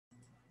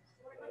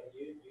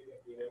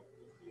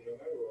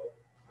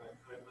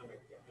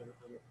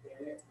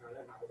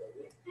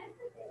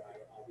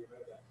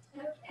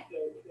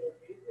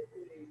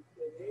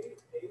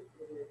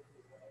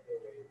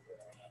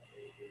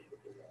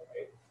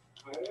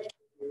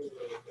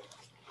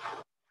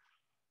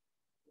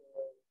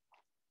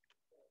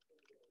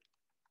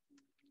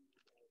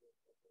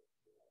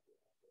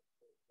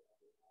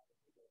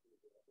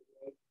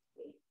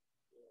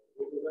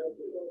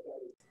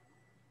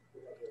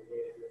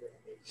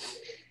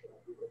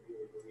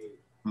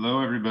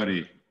Hello,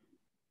 everybody.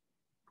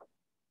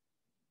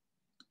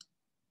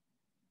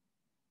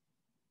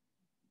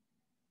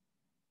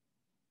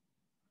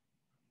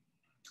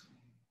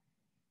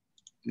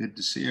 Good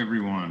to see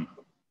everyone.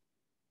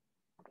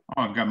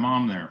 Oh, I've got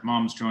Mom there.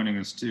 Mom's joining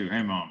us too.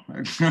 Hey, Mom.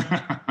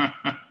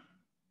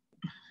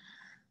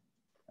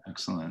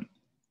 Excellent.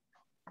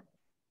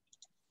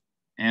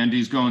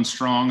 Andy's going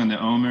strong in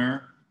the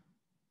Omer.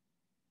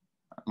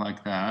 I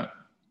like that.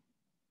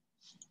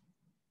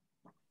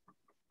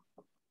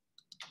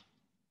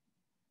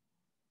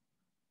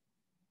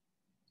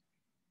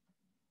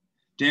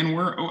 Dan,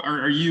 where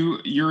are you?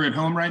 You're at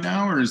home right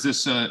now, or is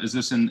this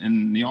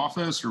in the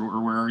office,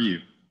 or where are you?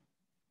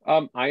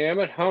 I am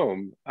at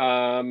home.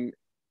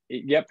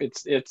 Yep,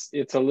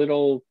 it's a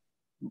little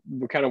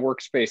kind of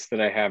workspace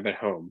that I have at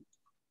home.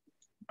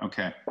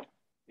 Okay.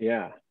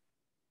 Yeah.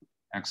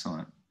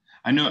 Excellent.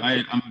 I know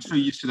I'm so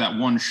used to that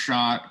one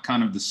shot,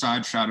 kind of the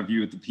side shot of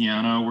you at the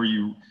piano where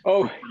you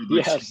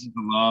yes, the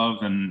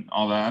love and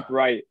all that.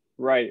 Right.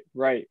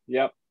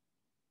 Yep.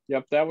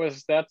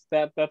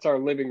 That's our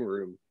living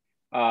room,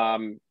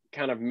 kind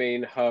of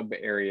main hub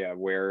area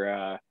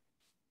where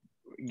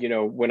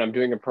when I'm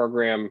doing a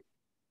program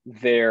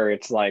there,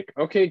 it's like,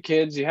 okay,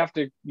 kids,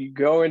 you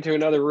go into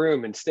another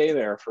room and stay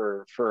there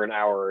for an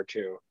hour or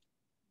two.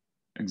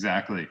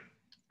 Exactly.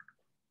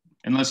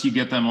 Unless you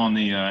get them on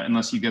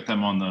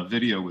the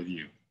video with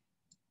you.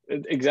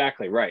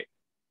 Exactly, right.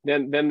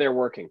 Then they're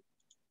working.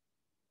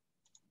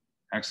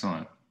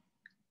 Excellent.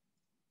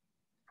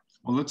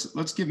 Well,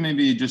 let's give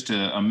maybe just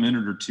a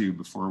minute or two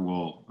before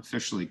we'll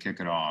officially kick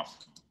it off.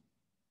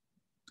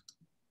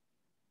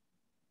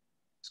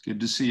 It's good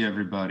to see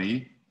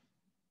everybody.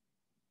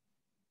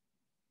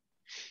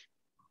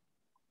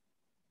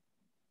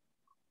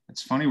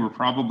 It's funny, we're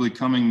probably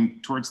coming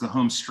towards the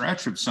home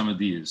stretch of some of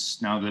these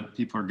now that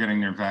people are getting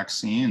their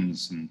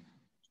vaccines, and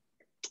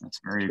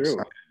that's very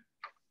exciting.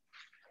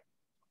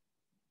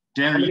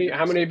 Dan,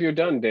 how many have you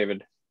done,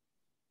 David?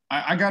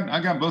 I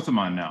got both of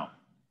mine now.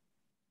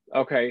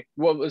 Okay.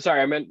 Well, sorry,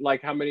 I meant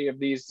like how many of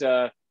these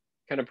kind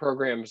of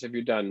programs have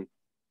you done?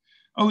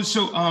 Oh,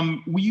 so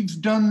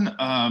we've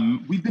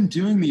been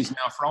doing these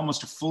now for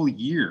almost a full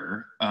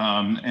year,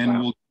 and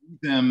we'll do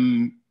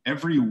them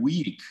every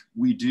week.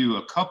 We do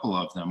a couple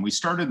of them. We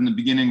started in the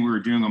beginning, we were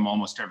doing them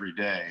almost every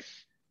day,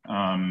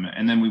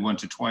 and then we went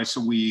to twice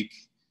a week,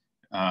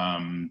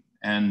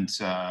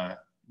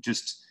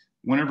 just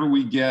whenever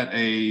we get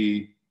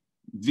a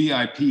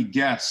VIP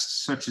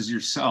guest such as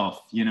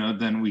yourself,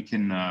 then we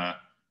can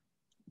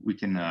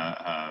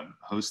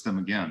host them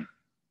again.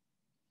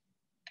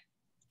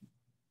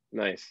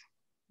 Nice.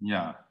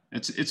 Yeah,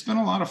 it's been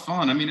a lot of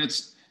fun. I mean,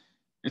 it's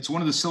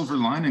one of the silver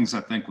linings, I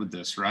think, with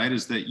this, right,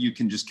 is that you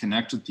can just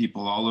connect with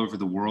people all over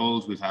the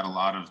world. We've had a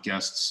lot of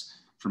guests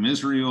from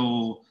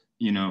Israel,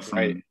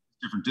 from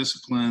different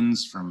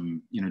disciplines,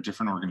 from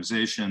different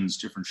organizations,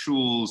 different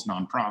shuls,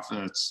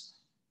 nonprofits.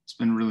 It's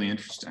been really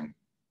interesting.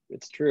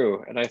 It's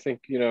true, and I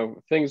think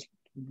things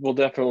will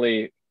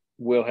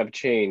have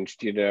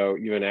changed.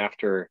 Even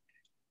after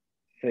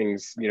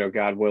things,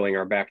 God willing,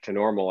 are back to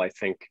normal. I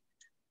think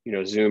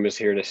Zoom is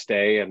here to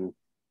stay, and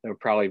there'll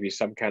probably be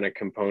some kind of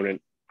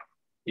component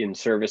in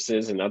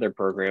services and other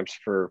programs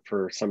for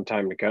some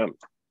time to come.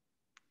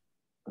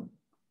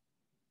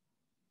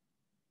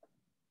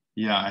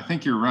 Yeah, I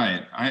think you're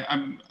right.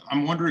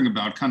 I'm wondering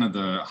about kind of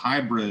the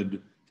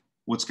hybrid,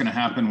 what's going to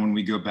happen when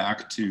we go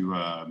back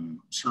to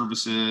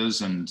services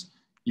and,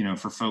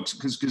 for folks,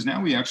 because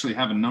now we actually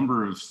have a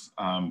number of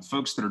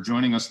folks that are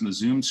joining us in the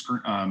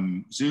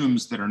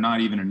Zooms that are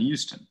not even in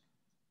Houston.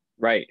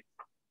 Right.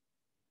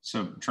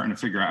 So trying to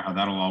figure out how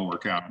that'll all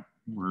work out.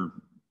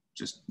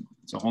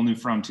 It's a whole new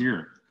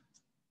frontier.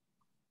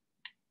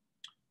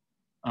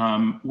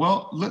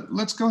 Well,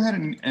 let's go ahead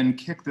and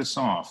kick this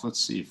off. Let's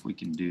see if we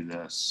can do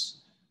this.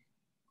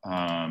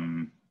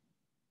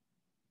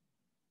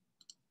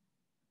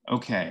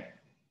 Okay.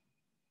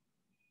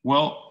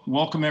 Well,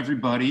 welcome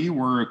everybody.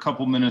 We're a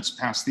couple minutes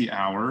past the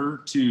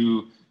hour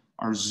to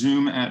our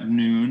Zoom at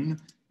noon.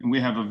 And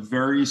we have a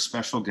very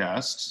special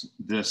guest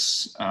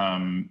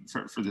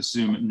for this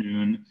Zoom at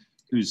noon,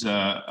 who's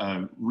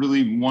a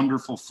really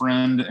wonderful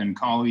friend and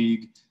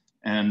colleague,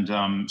 and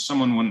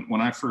someone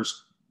when I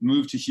first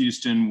moved to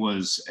Houston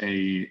was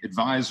a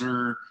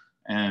advisor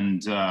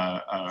and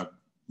a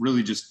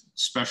really just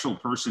special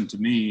person to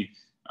me.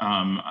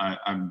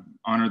 I'm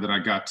honored that I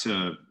got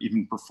to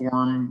even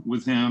perform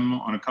with him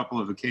on a couple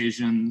of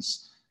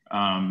occasions,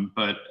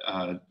 but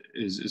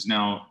is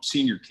now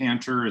senior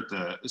cantor at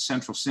the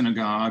Central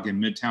Synagogue in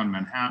Midtown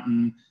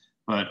Manhattan,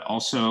 but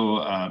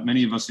also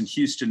many of us in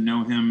Houston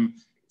know him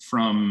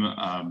from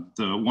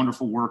the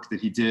wonderful work that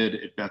he did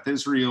at Beth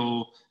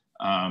Israel.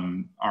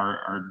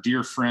 Our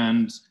dear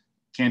friend,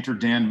 Cantor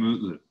Dan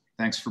Mutlu.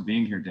 Thanks for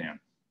being here, Dan.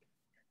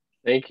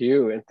 Thank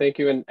you, and thank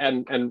you,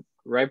 and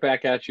right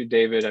back at you,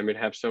 David. I mean,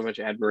 have so much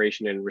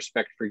admiration and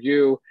respect for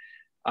you,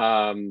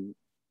 and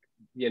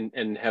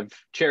have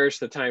cherished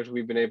the times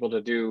we've been able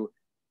to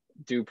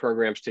do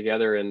programs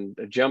together, and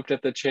jumped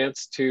at the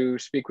chance to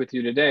speak with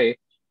you today.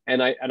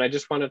 And I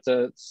just wanted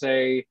to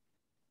say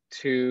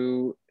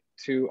to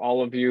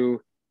all of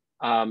you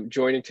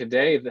joining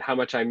today how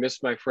much I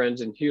miss my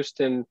friends in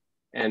Houston,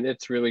 and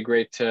it's really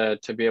great to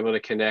be able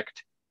to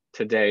connect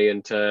today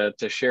and to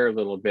share a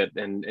little bit.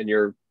 And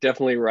you're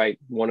definitely right.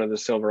 One of the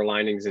silver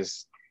linings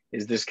is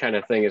this kind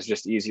of thing is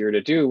just easier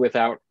to do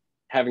without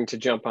having to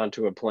jump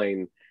onto a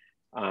plane.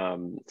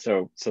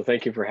 So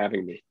thank you for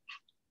having me.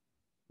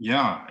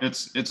 Yeah,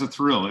 it's a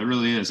thrill. It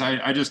really is.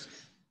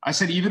 I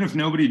said, even if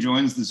nobody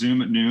joins the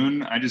Zoom at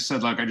noon, I just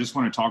said, like, I just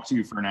want to talk to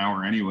you for an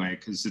hour anyway,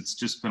 because it's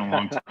just been a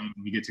long time.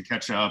 We get to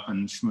catch up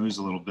and schmooze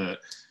a little bit.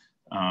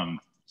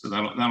 So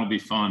that'll be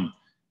fun.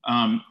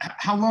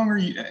 How long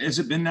has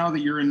it been now that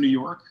you're in New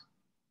York?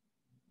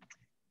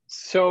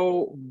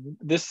 So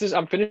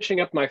I'm finishing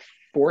up my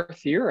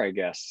 4th year, I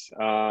guess,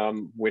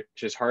 which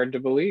is hard to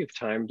believe.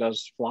 Time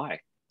does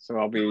fly. So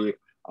I'll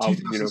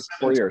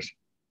 4 years.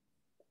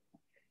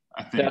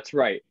 I think. That's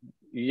right.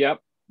 Yep.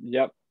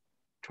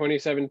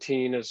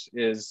 2017 is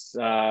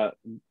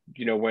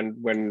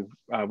when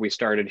we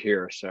started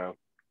here. So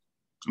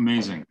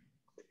amazing.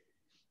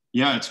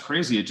 Yeah, it's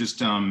crazy. It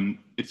just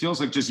it feels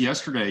like just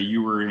yesterday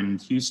you were in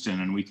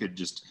Houston and we could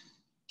just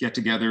get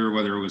together,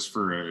 whether it was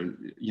for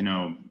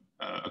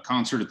a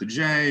concert at the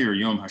J or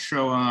Yom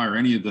HaShoah or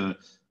any of the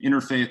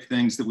interfaith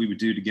things that we would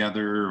do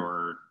together,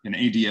 or an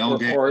ADL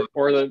game,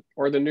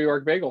 or the New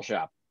York Bagel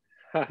Shop.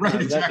 Right.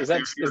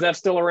 Is that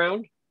still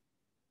around?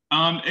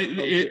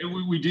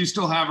 We do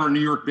still have our New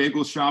York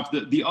Bagel Shop.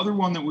 The other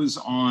one that was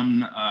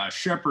on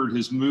Shepherd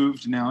has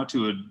moved now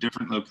to a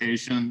different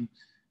location.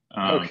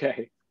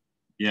 Okay.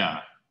 Yeah,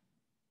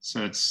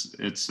 so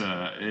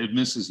it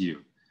misses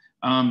you.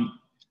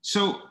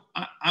 So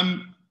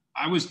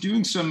I was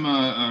doing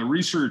some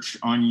research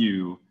on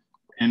you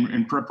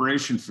in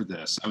preparation for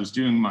this. I was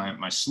doing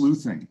my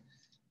sleuthing,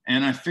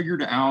 and I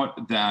figured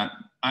out that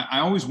I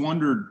always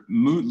wondered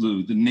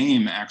Mutlu, the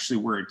name, actually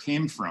where it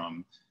came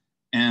from.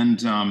 And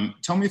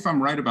tell me if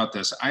I'm right about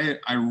this. I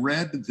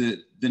read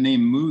that the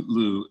name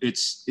Mutlu,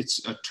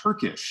 it's a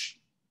Turkish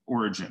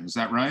origin. Is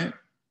that right?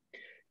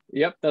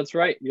 Yep, that's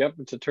right. Yep,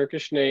 it's a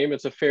Turkish name.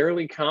 It's a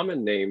fairly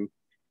common name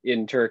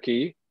in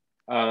Turkey.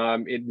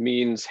 It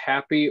means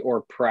happy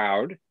or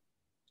proud.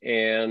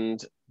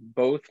 And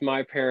both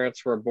my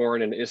parents were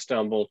born in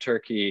Istanbul,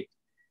 Turkey.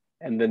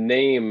 And the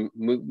name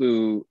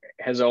Mutlu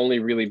has only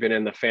really been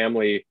in the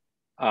family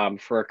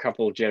for a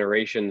couple of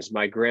generations.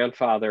 My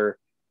grandfather,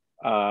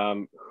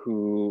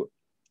 who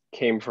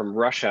came from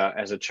Russia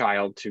as a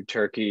child to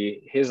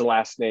Turkey, his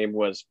last name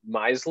was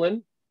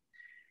Maislin.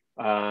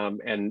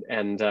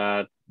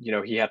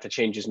 He had to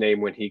change his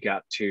name when he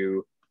got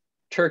to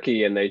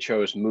Turkey, and they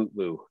chose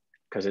Mutlu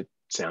because it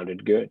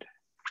sounded good.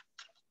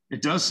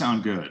 It does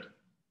sound good.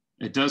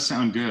 It does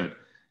sound good.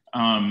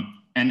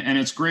 And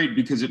it's great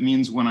because it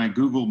means when I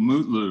Google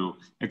Mutlu,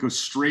 it goes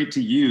straight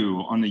to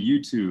you on the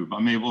YouTube.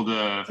 I'm able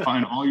to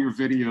find all your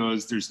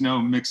videos. There's no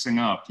mixing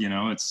up,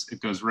 it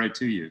goes right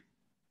to you.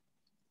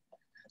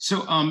 So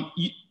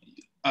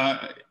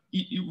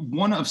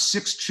one of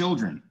 6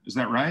 children, is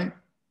that right?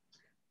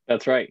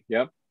 That's right.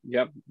 Yep.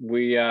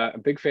 We a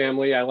big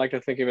family. I like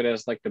to think of it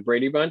as like the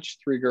Brady Bunch: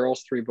 3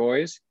 girls, 3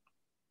 boys.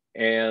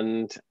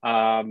 And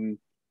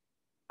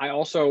I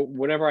also,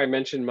 whenever I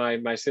mention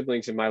my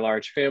siblings in my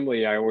large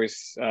family, I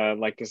always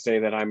like to say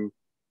that I'm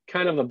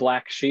kind of the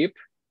black sheep.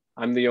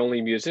 I'm the only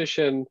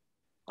musician.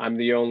 I'm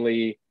the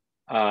only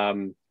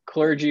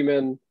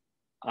clergyman.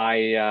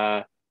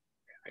 I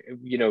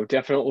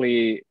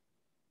definitely,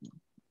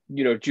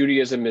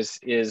 Judaism is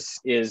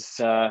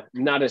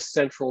not as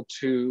central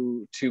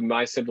to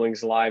my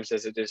siblings' lives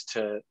as it is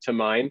to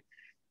mine.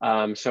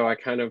 So I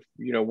kind of,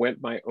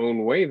 went my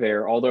own way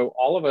there, although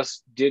all of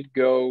us did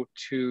go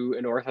to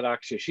an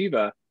Orthodox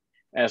yeshiva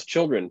as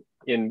children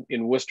in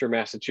Worcester,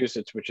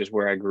 Massachusetts, which is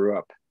where I grew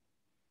up.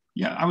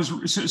 Yeah,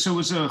 so it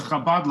was a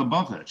Chabad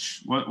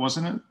Lubavitch,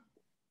 wasn't it?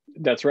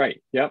 That's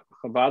right. Yep.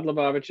 Chabad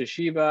Lubavitch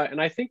yeshiva.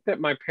 And I think that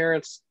my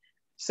parents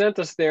sent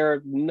us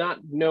there not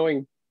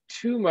knowing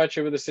too much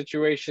of the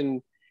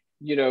situation,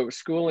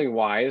 schooling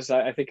wise.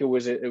 I think it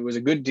was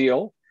a good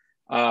deal.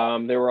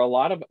 There were a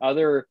lot of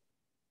other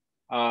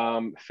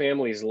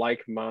families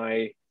like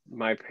my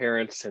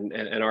parents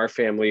and our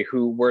family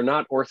who were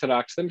not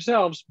Orthodox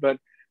themselves, but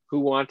who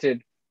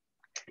wanted,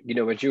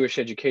 a Jewish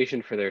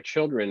education for their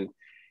children.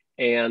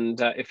 And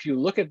if you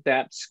look at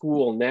that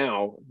school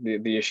now, the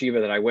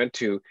yeshiva that I went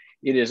to,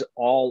 it is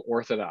all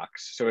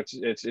Orthodox. So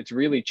it's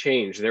really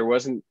changed. There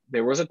was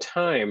a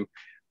time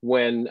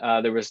when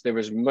there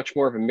was much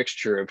more of a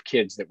mixture of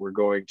kids that were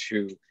going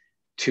to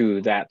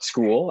to that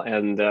school,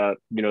 and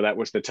that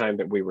was the time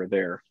that we were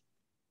there.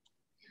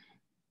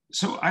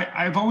 So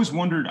I've always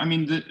wondered, I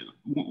mean,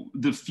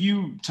 the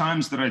few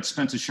times that I'd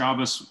spent a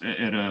Shabbos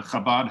at a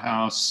Chabad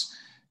house,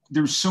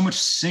 there's so much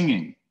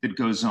singing that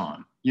goes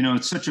on.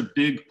 It's such a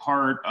big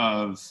part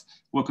of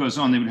what goes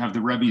on. They would have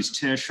the Rebbe's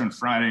Tish on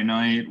Friday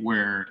night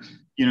where,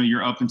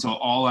 you're up until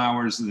all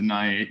hours of the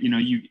night.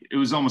 It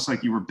was almost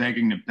like you were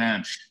begging to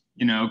bench,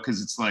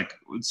 because it's like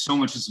so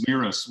much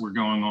Zmiros were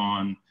going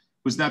on.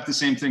 Was that the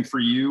same thing for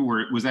you?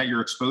 Was that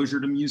your exposure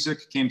to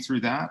music came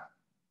through that?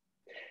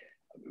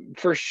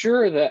 For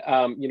sure that,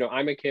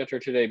 I'm a cantor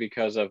today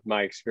because of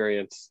my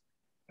experience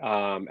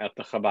at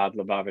the Chabad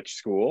Lubavitch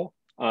school.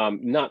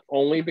 Not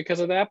only because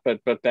of that,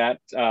 but that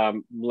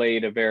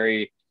laid a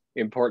very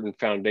important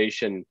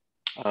foundation,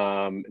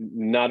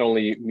 not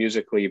only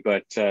musically,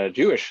 but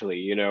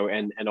Jewishly,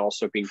 and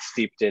also being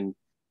steeped in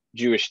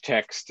Jewish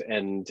text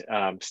and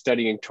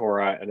studying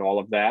Torah and all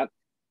of that.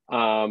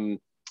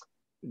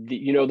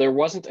 There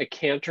wasn't a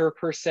cantor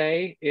per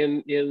se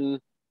in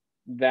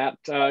that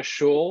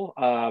shul.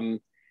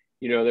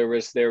 There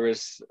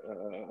was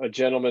a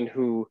gentleman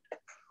who,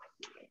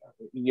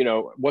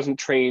 wasn't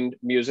trained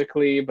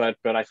musically, but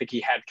I think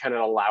he had kind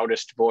of the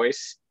loudest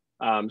voice.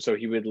 So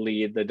he would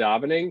lead the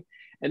davening.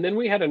 And then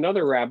we had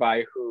another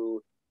rabbi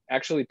who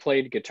actually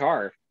played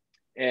guitar.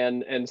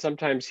 And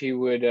sometimes he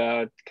would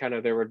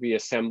there would be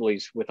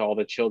assemblies with all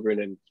the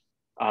children,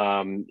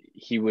 and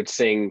he would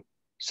sing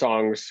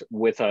songs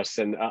with us,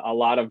 and a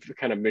lot of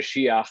kind of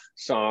Mashiach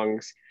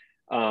songs.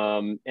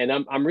 And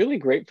I'm really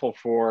grateful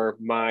for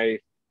my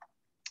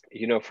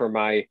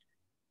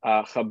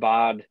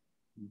Chabad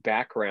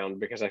background,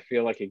 because I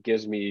feel like it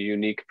gives me a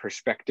unique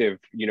perspective,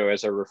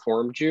 as a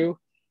Reform Jew,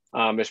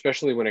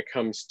 especially when it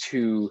comes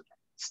to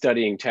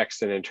studying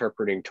text and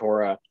interpreting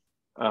Torah.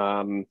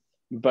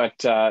 But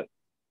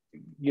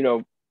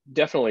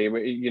definitely,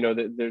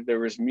 there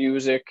was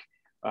music.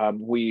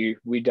 We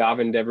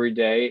davened every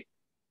day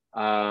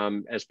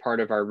as part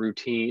of our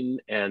routine,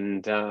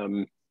 and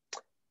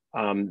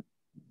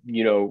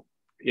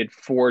it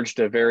forged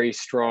a very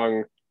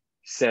strong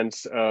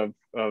sense of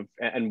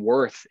and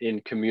worth in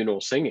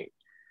communal singing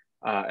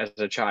as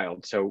a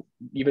child. So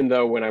even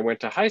though when I went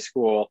to high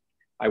school,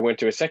 I went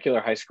to a secular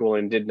high school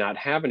and did not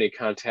have any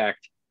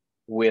contact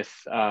with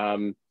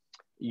a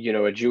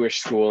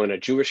Jewish school and a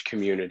Jewish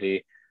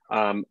community,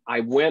 I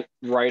went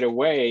right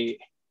away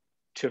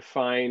to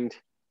find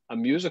a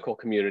musical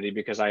community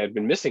because I had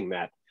been missing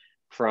that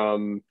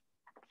from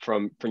my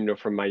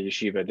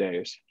yeshiva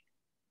days.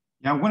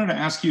 Yeah, I wanted to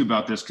ask you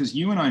about this because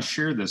you and I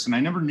share this, and I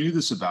never knew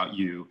this about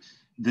you,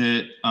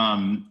 that,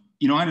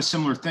 I had a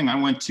similar thing. I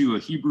went to a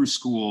Hebrew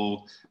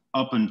school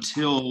up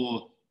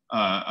until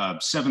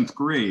 7th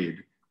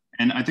grade.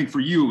 And I think for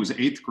you, it was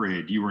 8th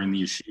grade, you were in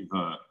the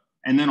yeshiva.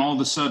 And then all of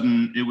a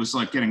sudden, it was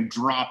like getting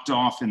dropped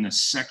off in the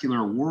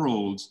secular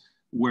world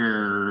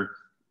where,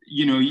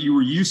 you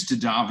were used to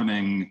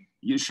davening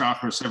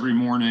Shachris every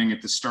morning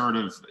at the start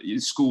of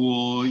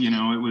school.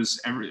 It was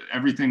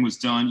everything was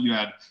done. You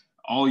had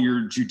all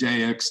your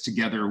Judaics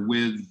together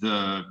with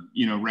the,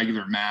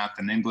 regular math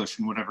and English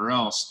and whatever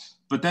else.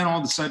 But then all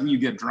of a sudden you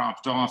get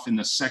dropped off in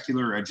the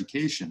secular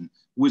education.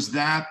 Was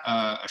that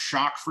a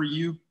shock for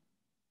you?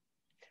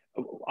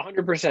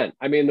 100%.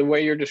 I mean, the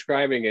way you're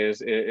describing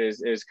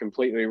is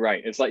completely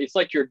right. It's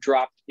like you're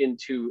dropped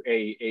into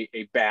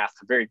a bath,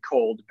 a very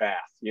cold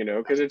bath,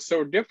 because it's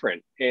so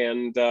different.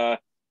 And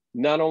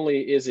not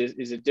only is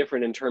it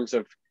different in terms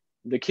of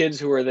the kids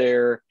who are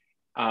there,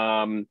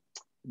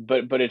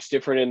 but it's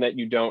different in that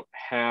you don't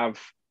have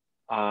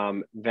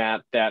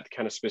that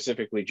kind of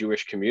specifically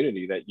Jewish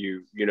community that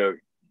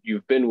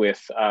you've been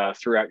with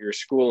throughout your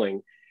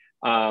schooling.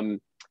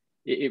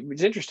 It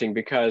was interesting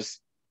because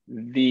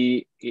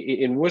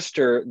in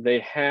Worcester they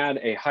had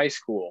a high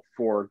school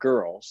for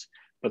girls,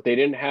 but they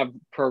didn't have a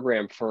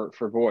program for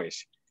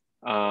boys.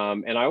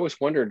 And I always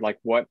wondered, like,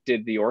 what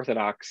did the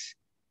Orthodox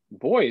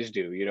boys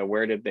do?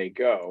 Where did they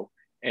go?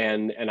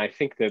 And I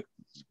think that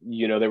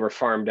they were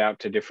farmed out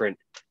to different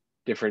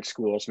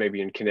schools,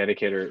 maybe in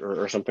Connecticut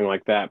or something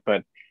like that.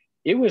 But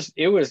it was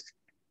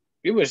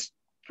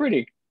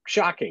pretty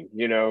shocking,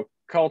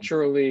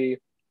 culturally,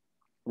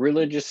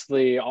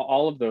 religiously,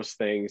 all of those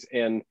things.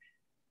 And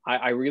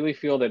I really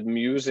feel that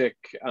music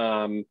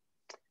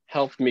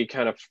helped me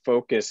kind of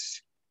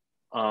focus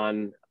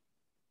on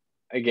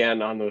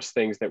those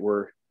things that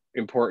were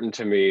important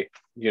to me,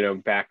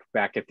 back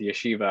at the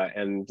yeshiva.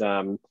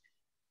 And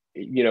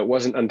it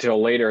wasn't until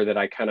later that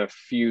I kind of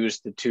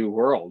fused the two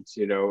worlds,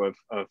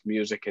 of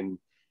music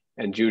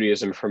and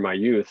Judaism from my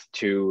youth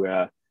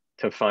to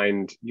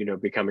find,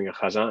 becoming a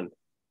chazan.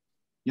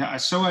 Yeah, I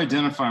so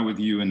identify with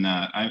you in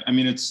that. I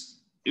mean,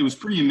 it was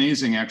pretty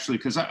amazing actually,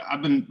 because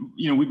I've been,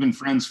 we've been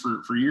friends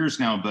for years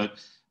now, but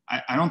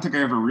I don't think I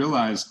ever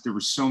realized there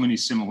were so many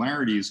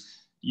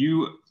similarities.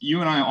 You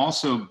and I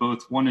also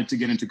both wanted to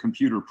get into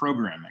computer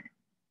programming,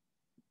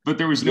 but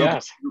there was no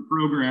computer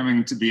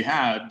programming to be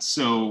had.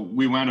 So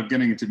we wound up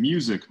getting into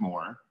music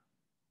more.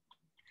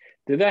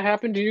 Did that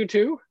happen to you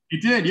too? You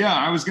did, yeah.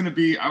 I was gonna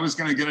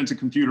get into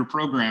computer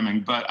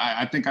programming, but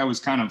I think I was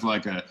kind of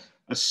like a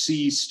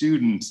C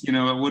student. You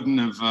know, it wouldn't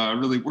have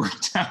really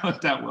worked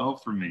out that well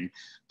for me.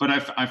 But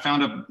I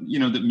found out, you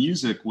know, that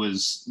music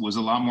was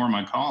a lot more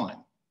my calling.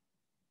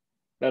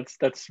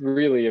 That's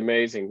really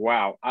amazing.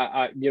 Wow.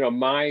 You know,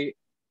 my,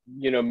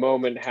 you know,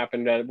 moment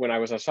happened when I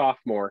was a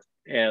sophomore,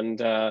 and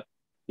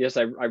yes,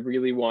 I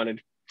really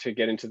wanted to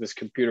get into this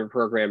computer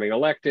programming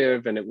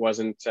elective, and it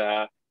wasn't.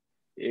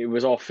 It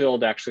was all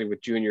filled actually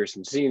with juniors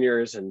and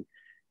seniors, and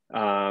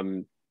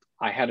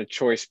I had a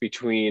choice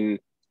between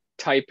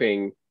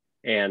typing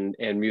and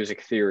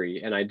music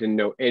theory, and I didn't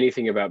know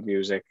anything about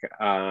music,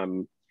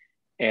 and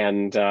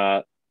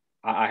I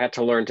had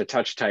to learn to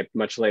touch type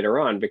much later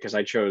on because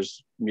I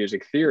chose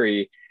music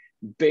theory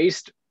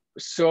based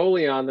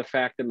solely on the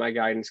fact that my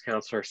guidance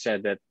counselor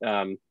said that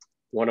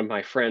one of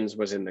my friends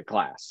was in the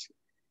class.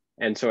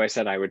 And so I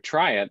said I would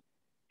try it.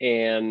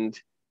 And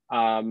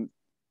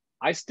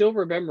I still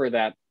remember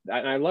that,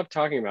 and I love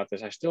talking about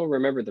this. I still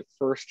remember the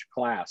first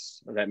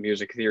class, that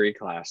music theory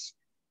class.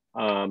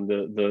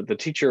 The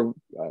teacher,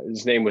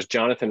 his name was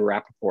Jonathan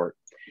Rappaport,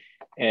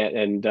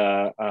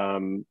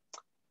 and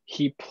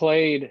he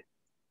played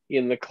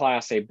in the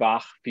class a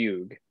Bach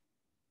fugue.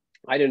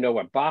 I didn't know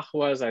what Bach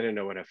was. I didn't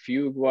know what a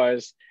fugue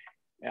was.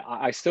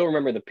 I still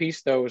remember the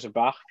piece, though. It was a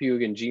Bach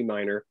fugue in G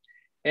minor.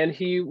 And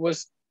he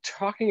was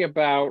talking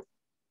about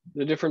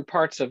the different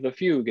parts of the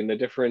fugue and the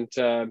different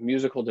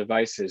musical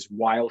devices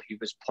while he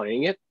was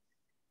playing it.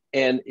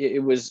 And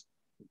it was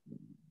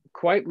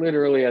quite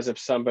literally as if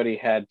somebody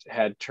had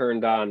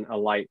turned on a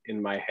light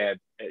in my head,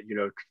 you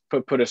know,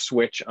 put a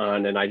switch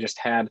on. And I just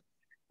had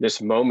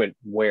this moment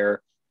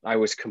where I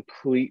was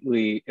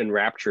completely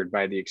enraptured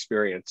by the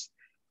experience,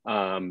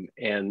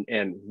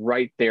 and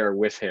right there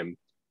with him.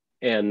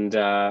 And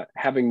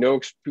having no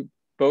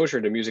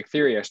exposure to music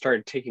theory, I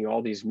started taking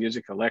all these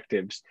music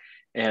electives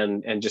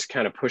and just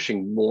kind of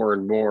pushing more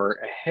and more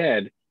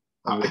ahead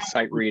with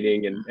sight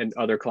reading and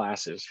other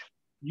classes.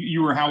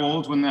 You were how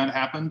old when that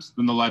happened?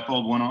 When the light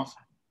bulb went off?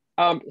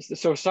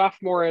 So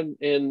sophomore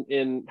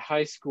in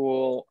high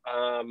school,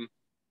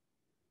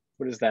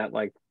 what is that,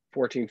 like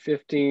 14,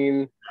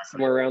 15,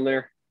 somewhere around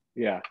there?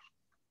 Yeah.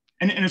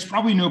 And it's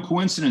probably no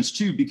coincidence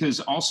too, because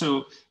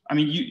also, I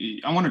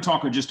mean, I want to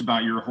talk just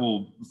about your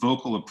whole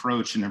vocal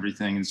approach and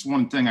everything. It's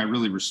one thing I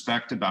really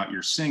respect about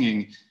your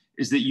singing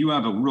is that you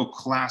have a real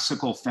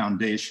classical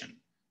foundation.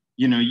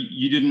 You know,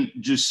 you didn't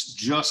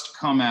just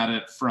come at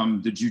it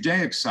from the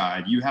Judaic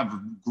side. You have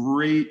a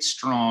great,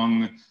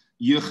 strong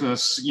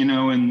yichus, you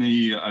know, in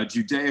the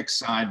Judaic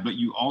side, but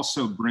you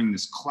also bring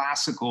this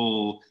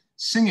classical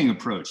singing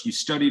approach. You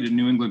studied at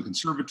New England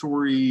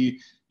Conservatory.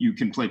 You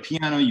can play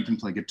piano, you can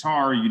play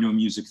guitar, you know,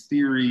 music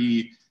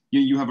theory.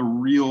 You have a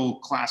real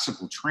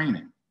classical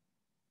training.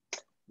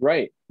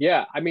 Right.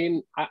 Yeah. I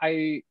mean,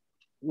 I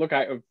look,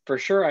 for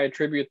sure I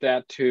attribute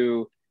that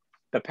to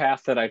the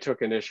path that I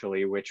took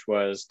initially, which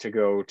was to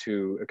go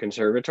to a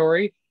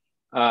conservatory.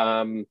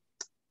 And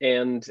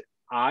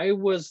I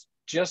was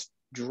just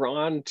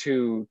drawn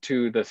to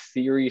the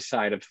theory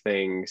side of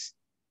things,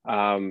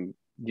 you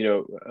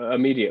know,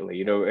 immediately.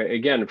 You know,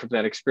 again, from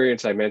that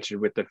experience I mentioned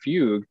with the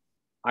fugue,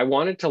 I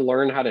wanted to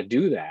learn how to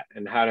do that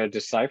and how to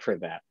decipher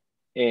that.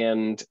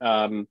 And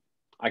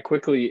I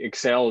quickly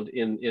excelled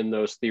in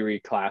those theory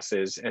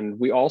classes. And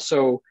we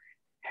also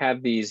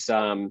had these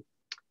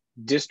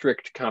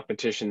district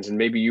competitions, and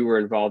maybe you were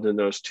involved in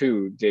those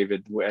too,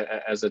 David,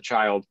 as a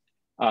child,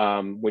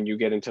 when you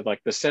get into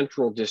like the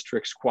central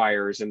district's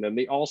choirs and then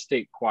the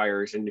all-state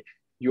choirs, and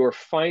you're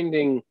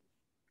finding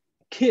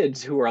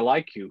kids who are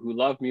like you, who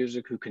love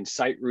music, who can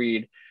sight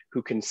read,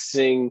 who can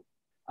sing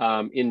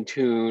in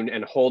tune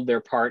and hold their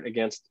part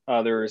against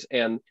others.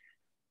 And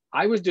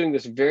I was doing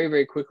this very,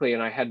 very quickly,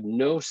 and I had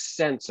no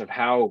sense of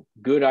how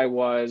good I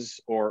was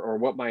or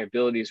what my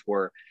abilities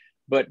were.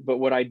 But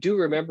what I do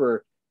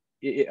remember,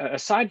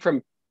 aside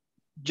from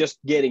just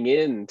getting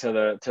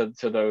into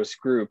to those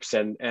groups,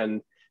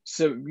 and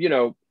so, you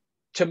know,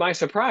 to my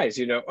surprise,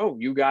 you know, oh,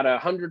 you got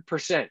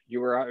 100%.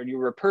 You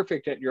were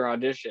perfect at your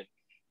audition.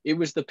 It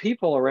was the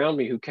people around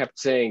me who kept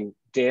saying,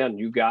 Dan,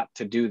 you got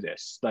to do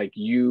this. Like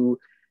you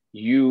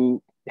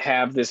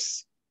have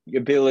this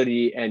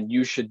ability and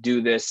you should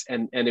do this.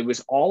 And it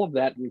was all of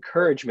that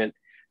encouragement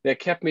that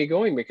kept me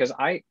going, because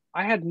I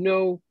had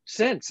no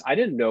sense. I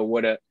didn't know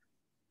what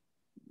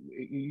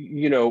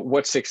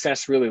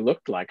success really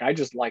looked like. I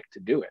just liked to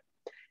do it.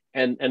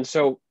 And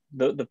so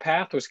the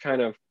path was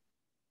kind of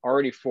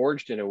already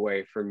forged in a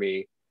way for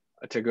me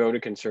to go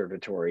to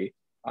conservatory.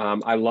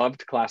 I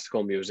loved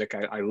classical music.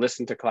 I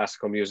listened to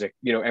classical music,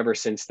 you know, ever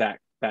since that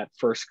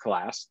first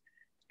class.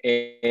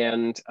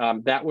 And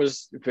that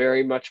was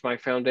very much my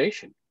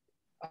foundation.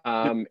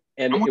 And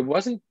it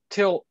wasn't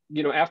till,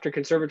 you know, after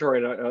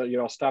conservatory, and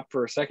I'll stop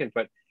for a second,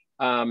 but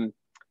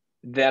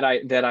that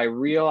I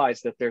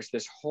realized that there's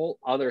this whole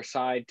other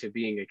side to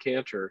being a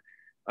cantor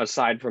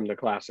aside from the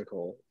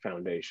classical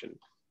foundation.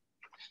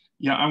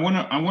 Yeah, I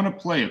want to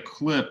play a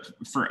clip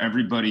for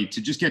everybody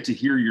to just get to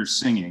hear your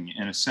singing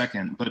in a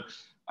second. But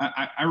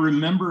I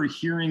remember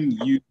hearing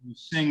you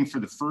sing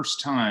for the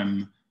first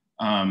time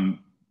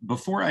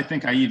before I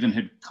think I even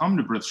had come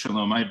to Brit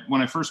Shalom.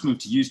 When I first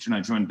moved to Houston,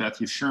 I joined Beth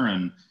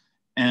Yeshurun,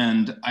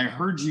 and I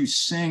heard you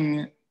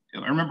sing.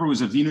 I remember it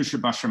was Avinu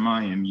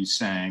Shabashamayim you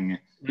sang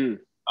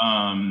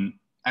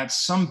at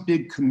some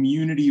big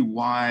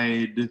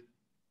community-wide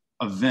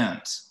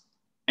event,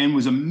 and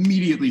was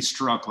immediately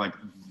struck like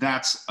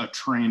that's a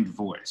trained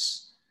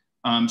voice.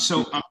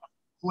 So I'm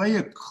play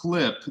a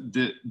clip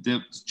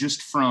that's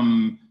just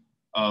from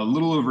a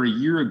little over a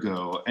year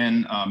ago.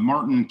 And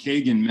Martin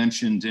Kagan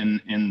mentioned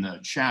in the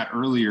chat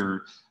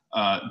earlier,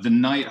 the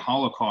night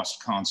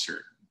Holocaust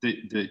concert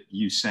that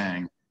you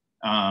sang.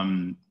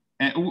 And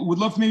would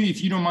love maybe,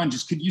 if you don't mind,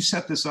 just could you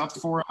set this up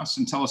for us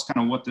and tell us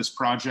kind of what this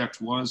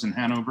project was in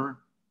Hanover?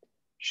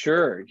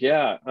 Sure,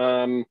 yeah.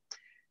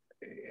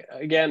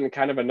 Again,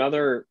 kind of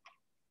another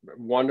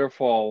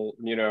wonderful,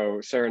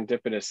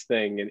 serendipitous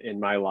thing in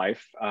my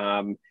life.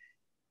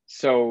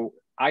 So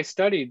I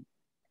studied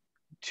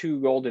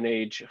 2 Golden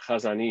Age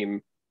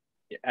Chazanim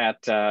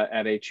at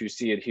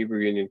HUC at Hebrew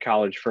Union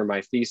College for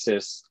my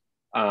thesis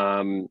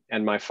and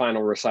my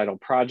final recital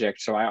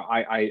project. So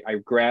I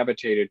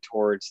gravitated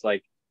towards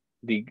like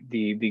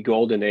the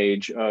golden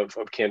age of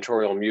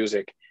cantorial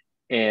music,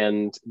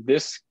 and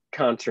this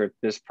concert,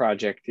 this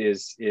project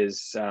is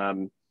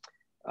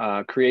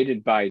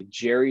created by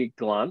Jerry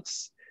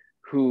Glantz,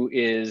 who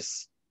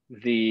is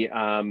the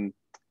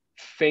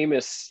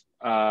famous.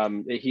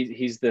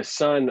 He's the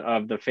son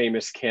of the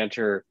famous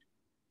cantor.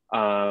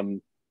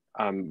 I'm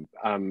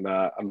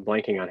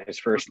blanking on his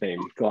first name.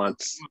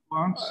 Glantz.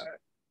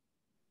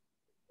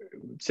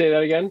 Say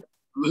that again.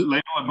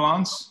 Label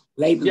Glantz.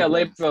 Yeah,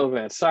 Label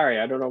Glantz. Sorry,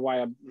 I don't know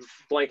why I'm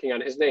blanking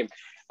on his name.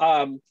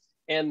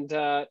 And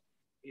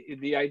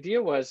the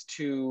idea was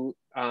to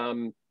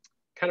kind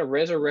of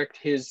resurrect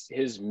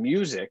his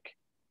music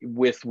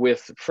with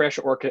fresh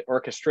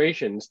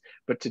orchestrations,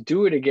 but to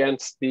do it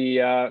against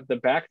the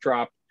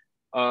backdrop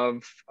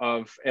of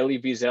Elie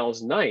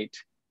Wiesel's Night,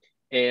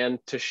 and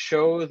to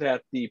show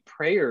that the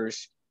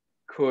prayers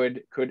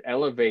could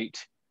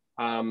elevate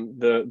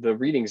the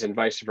readings and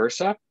vice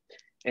versa.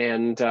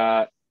 And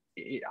I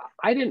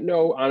didn't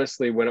know,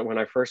 honestly, when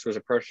I first was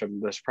approached on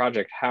this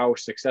project, how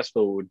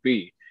successful it would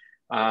be.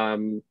 I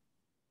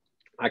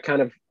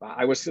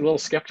was a little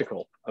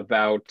skeptical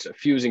about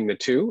fusing the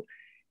two.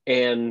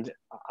 And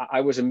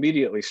I was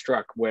immediately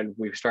struck when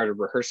we started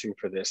rehearsing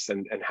for this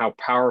and how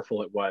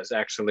powerful it was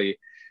actually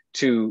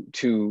and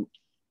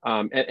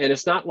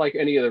it's not like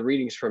any of the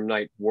readings from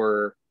Night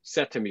were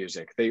set to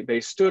music.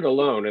 They stood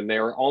alone, and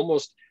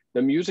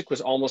the music was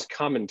almost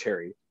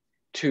commentary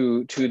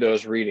to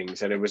those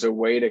readings. And it was a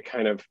way to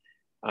kind of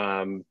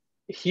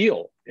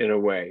heal in a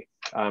way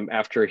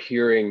after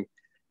hearing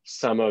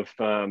some of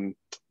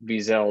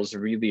Wiesel's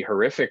really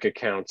horrific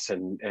accounts. I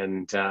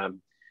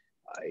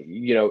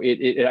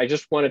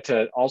just wanted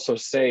to also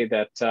say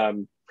that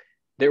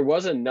there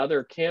was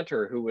another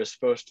cantor who was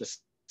supposed to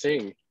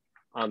sing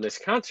on this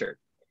concert,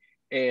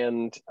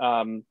 and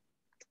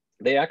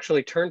they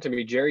actually turned to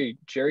me. Jerry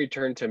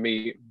turned to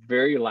me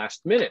very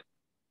last minute,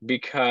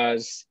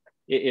 because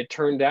it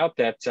turned out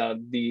that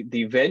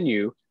the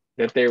venue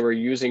that they were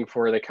using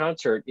for the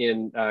concert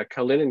in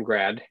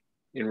Kaliningrad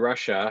in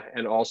Russia,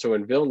 and also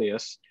in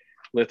Vilnius,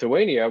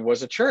 Lithuania,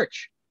 was a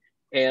church.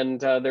 And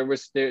there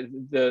was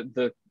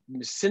the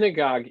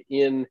synagogue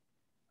in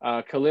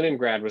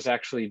Kaliningrad was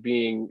actually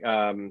being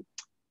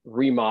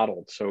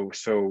remodeled,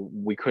 so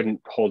we couldn't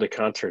hold a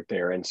concert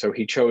there. And so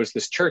he chose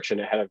this church,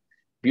 and it had a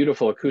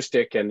beautiful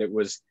acoustic, and it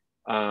was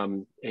a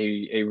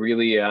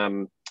really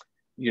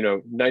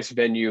nice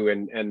venue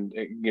and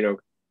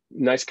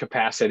nice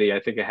capacity. I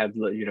think it had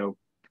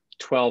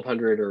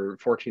 1,200 or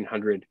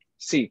 1,400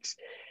 seats.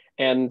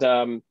 And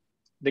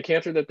the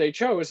cantor that they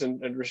chose,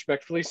 and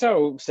respectfully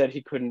so, said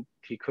he couldn't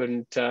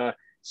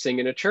sing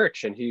in a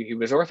church, and he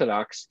was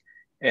Orthodox,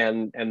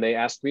 and they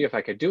asked me if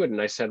I could do it, and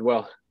I said,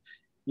 well,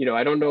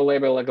 I don't know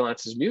Label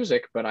Glantz's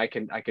music, but I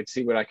could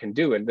see what I can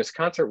do. And this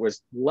concert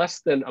was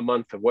less than a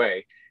month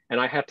away, and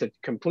I had to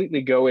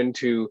completely go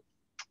into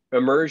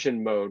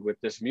immersion mode with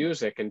this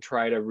music and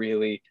try to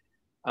really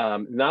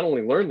not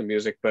only learn the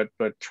music, but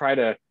try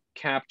to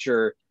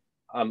capture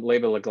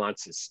Label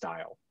Glantz's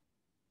style.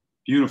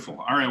 Beautiful.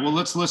 All right, well,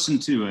 let's listen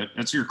to it.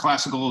 That's your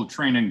classical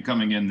training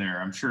coming in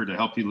there, I'm sure, to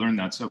help you learn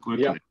that so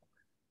quickly.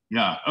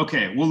 Yeah.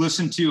 Okay. We'll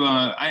listen to,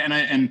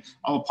 and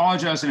I'll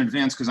apologize in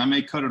advance because I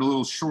may cut it a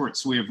little short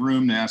so we have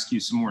room to ask you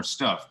some more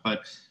stuff.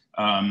 But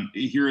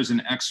here is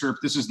an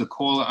excerpt. This is the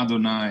Kol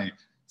Adonai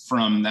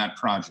from that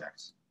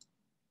project.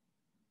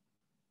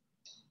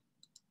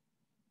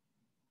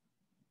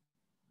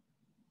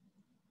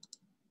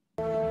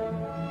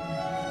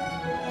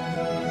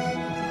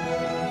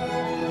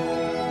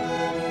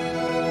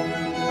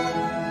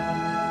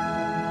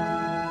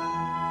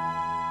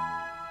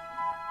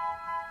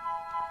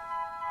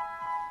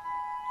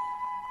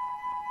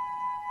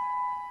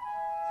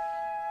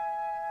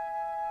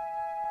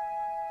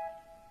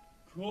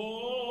 Con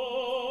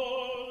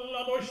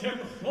la voce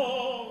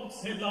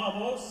forte la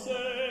voce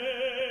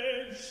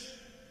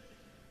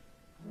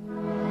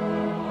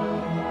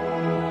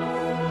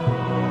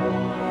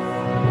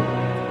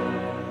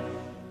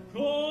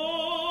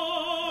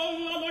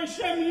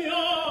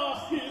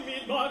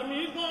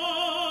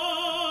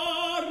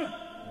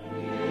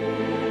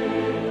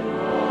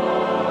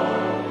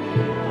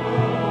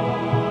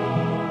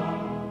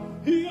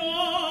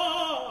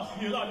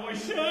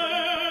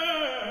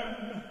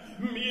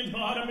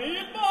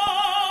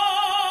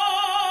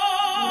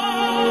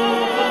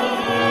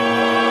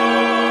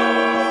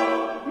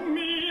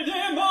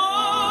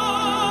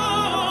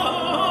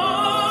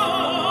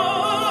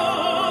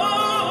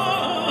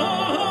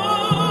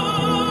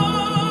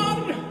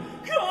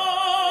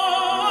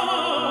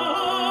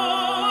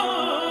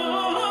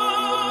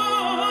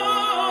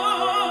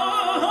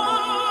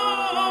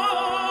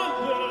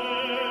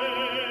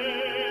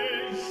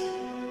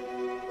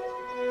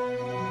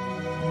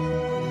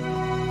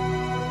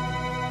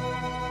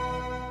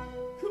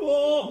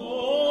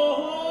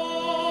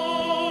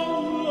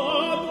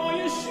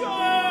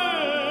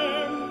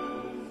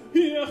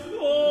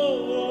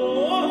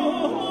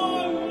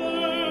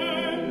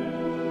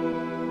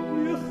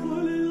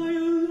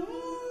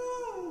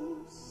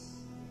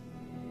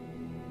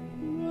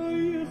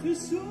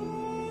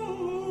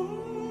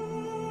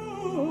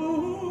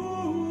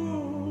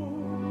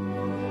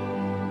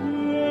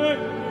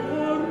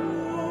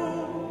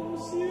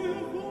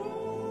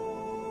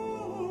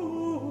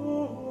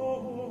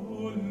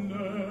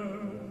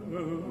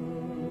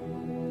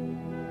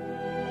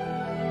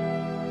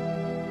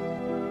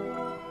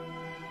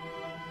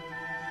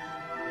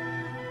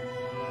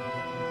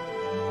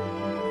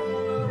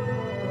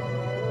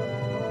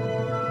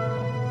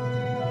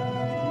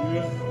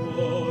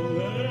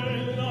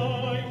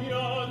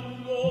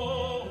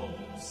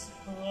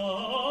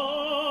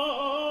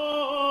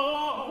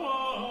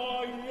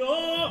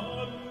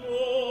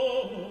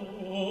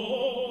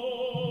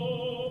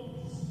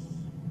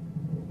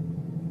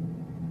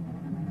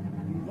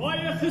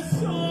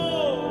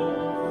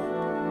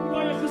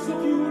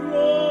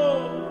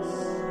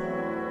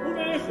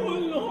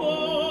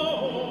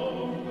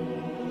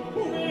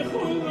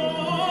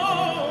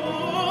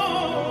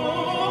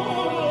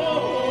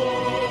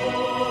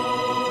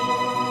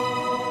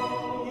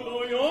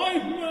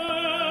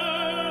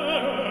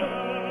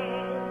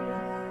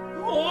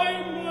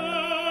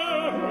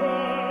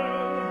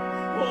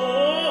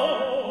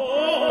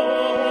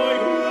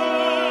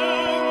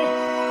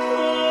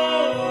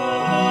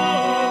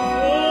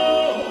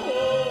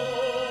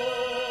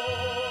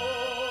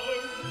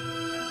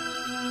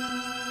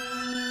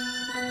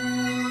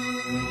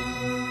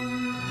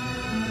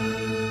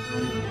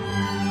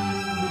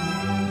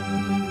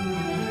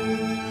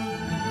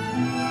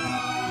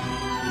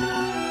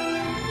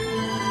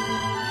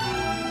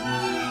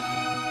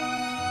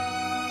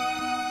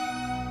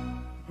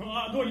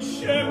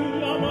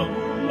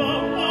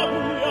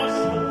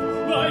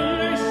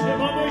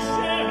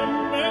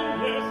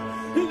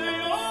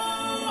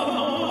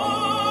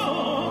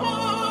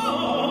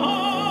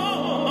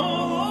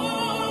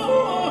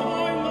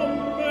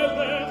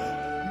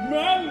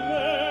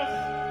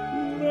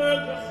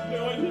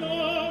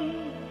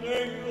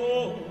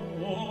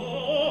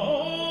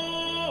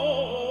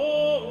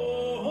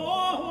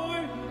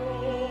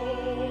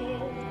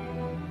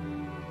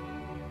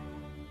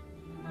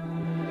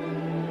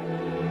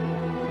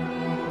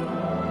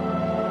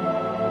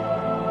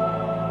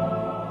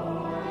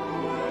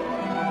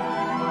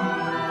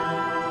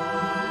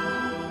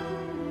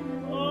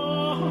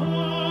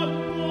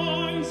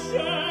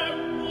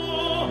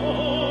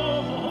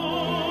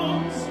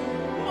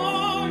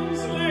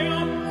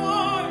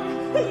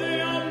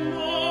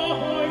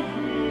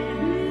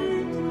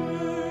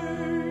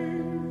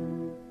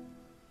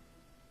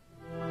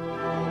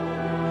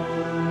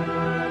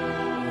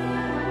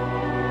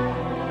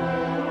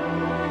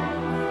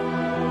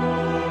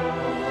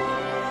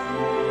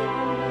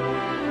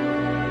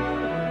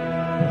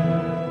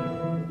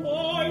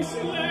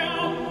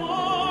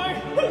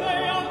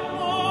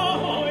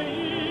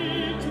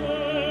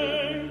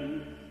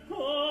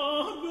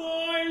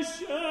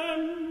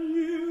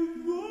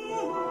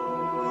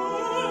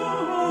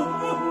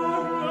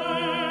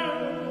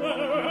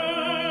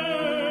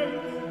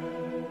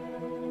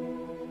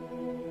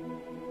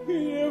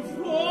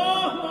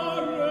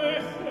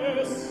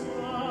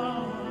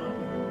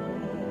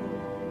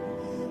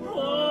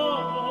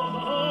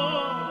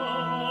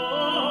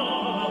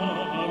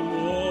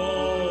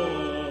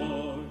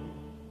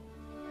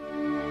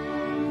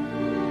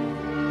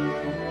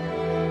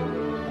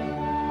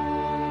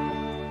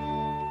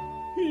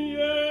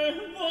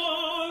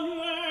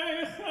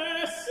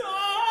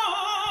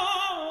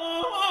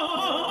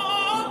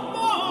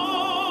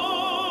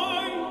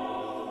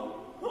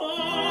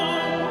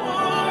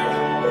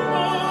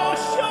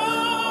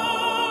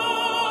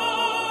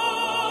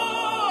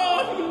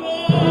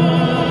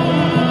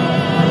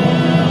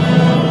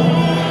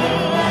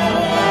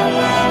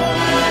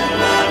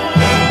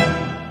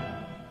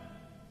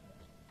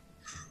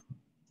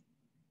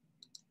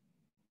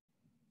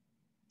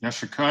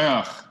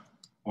Yashikayach.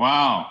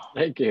 Wow.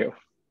 Thank you.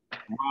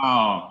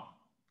 Wow.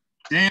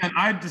 Dan,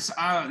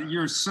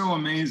 you're so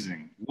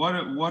amazing. What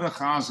a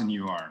chazan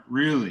you are,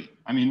 really.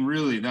 I mean,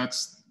 really,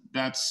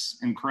 that's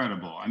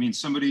incredible. I mean,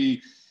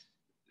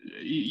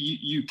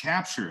 you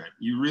capture it.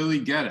 You really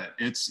get it.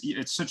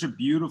 It's such a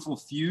beautiful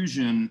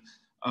fusion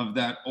of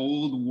that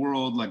old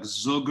world, like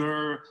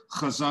Zuger,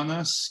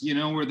 Chazanas, you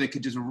know, where they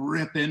could just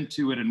rip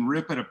into it and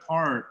rip it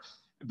apart.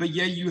 But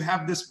yet you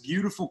have this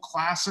beautiful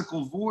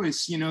classical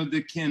voice, you know,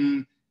 that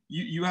can,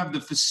 you have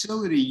the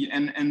facility,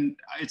 and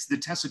it's the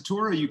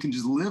tessitura, you can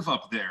just live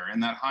up there in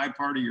that high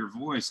part of your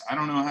voice. I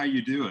don't know how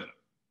you do it.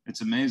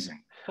 It's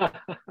amazing.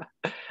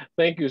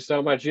 Thank you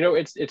so much. You know,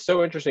 it's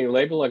so interesting.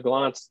 Label La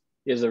Glance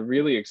is a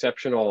really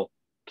exceptional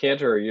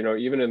cantor, you know,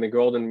 even in the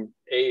golden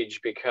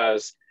age,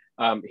 because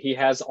he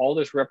has all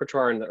this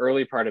repertoire in the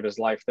early part of his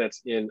life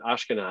that's in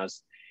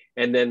Ashkenaz.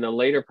 And then the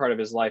later part of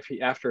his life,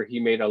 after he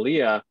made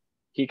Aliyah,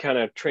 he kind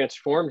of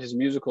transformed his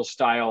musical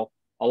style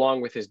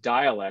along with his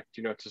dialect,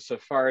 you know, to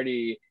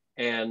Sephardi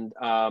and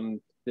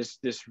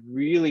this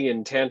really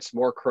intense,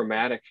 more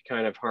chromatic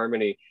kind of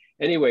harmony.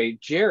 Anyway,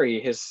 Jerry,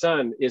 his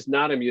son, is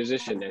not a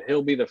musician, and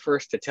he'll be the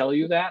first to tell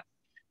you that.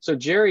 So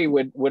Jerry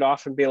would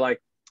often be like,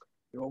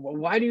 well,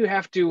 why do you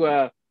have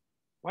to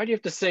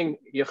sing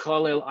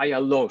Yechalel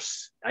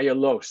Ayalos,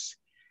 Ayalos?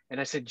 And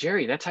I said,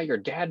 Jerry, that's how your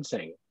dad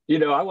sang it. You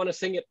know, I want to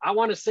sing it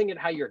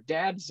how your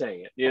dad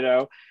sang it, you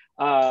know,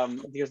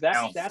 because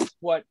that's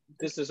what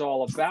this is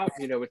all about.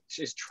 You know,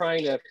 it's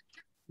trying to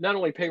not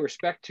only pay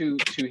respect to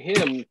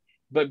him,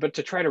 but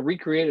to try to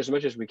recreate as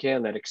much as we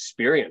can that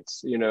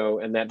experience, you know,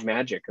 and that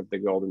magic of the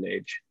golden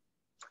age.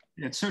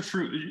 It's so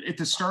true. At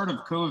the start of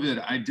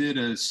COVID, I did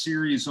a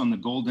series on the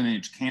golden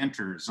age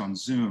cantors on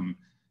Zoom,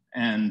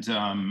 and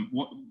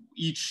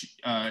each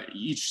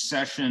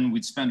session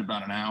we'd spend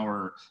about an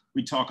hour.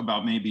 We'd talk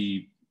about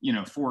maybe, you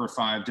know, 4 or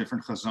 5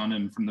 different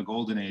chazanim from the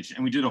golden age,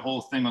 and we did a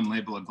whole thing on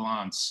Label La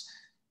Glance.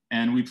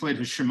 And we played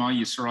his Shema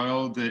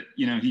Yisrael that,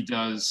 you know, he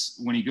does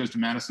when he goes to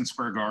Madison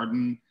Square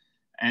Garden,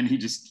 and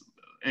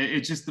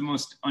it's just the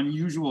most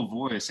unusual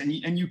voice, and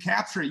you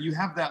capture it. You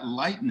have that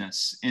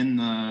lightness in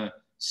the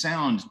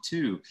sound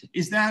too.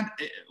 Is that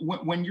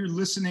when you're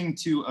listening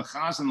to a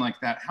chazan like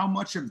that, how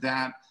much of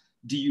that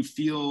do you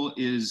feel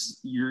is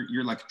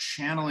you're like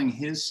channeling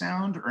his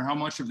sound, or how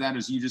much of that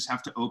is you just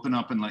have to open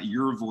up and let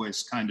your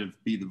voice kind of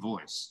be the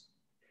voice?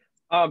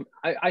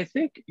 I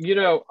think, you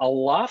know, a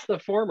lot the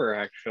former,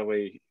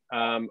 actually.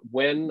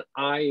 When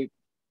I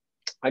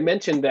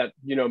mentioned that,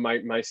 you know,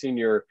 my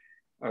senior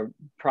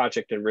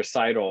project and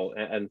recital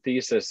and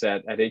thesis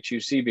at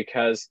HUC,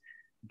 because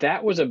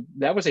that was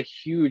a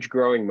huge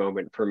growing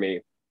moment for me.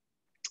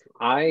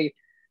 I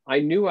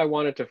knew I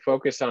wanted to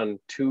focus on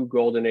 2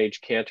 golden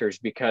age cantors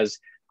because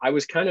I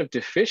was kind of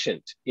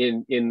deficient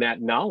in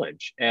that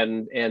knowledge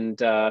and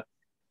the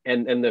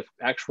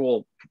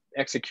actual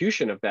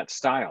execution of that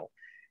style.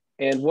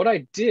 And what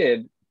I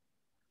did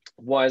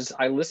was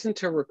I listened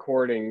to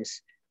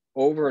recordings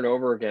over and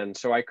over again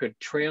so I could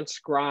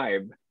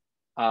transcribe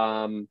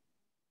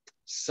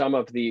some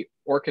of the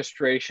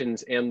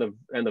orchestrations and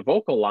the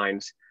vocal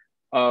lines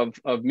of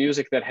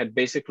music that had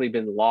basically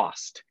been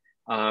lost.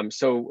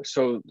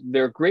 So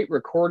there are great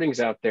recordings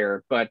out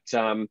there, but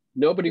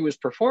nobody was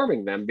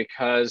performing them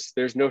because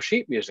there's no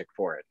sheet music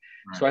for it.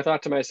 Right. So I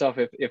thought to myself,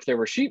 if there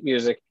were sheet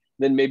music,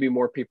 then maybe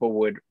more people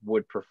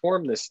would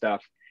perform this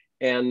stuff.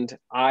 And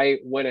I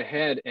went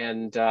ahead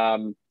and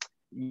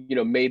you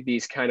know, made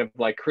these kind of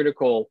like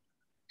critical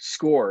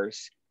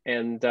scores.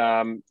 And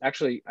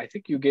actually, I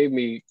think you gave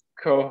me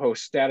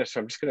co-host status, so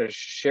I'm just going to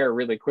share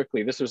really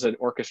quickly. This was an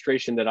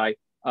orchestration that I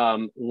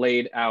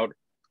laid out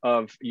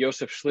of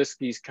Yosef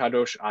Shlisky's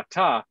Kadosh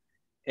Ata,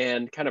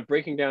 and kind of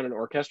breaking down an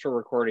orchestral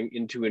recording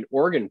into an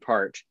organ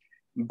part.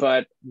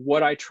 But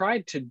what I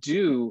tried to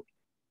do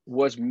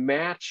was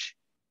match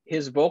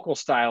his vocal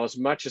style as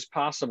much as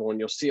possible. And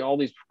you'll see all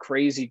these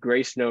crazy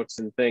grace notes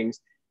and things.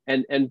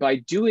 And by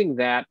doing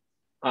that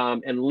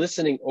and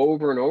listening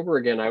over and over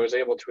again, I was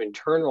able to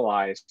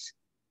internalize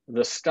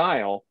the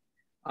style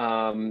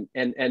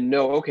and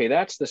know, okay,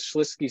 that's the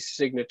Shlisky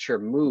signature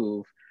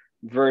move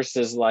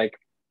versus like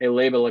a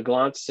Label La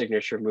Glance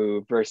signature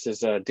move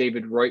versus a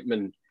David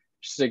Reutman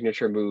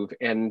signature move.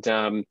 And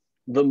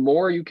the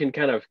more you can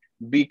kind of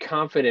be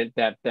confident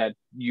that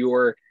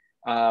you're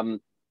kind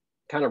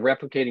of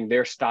replicating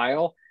their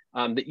style,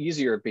 the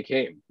easier it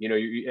became. You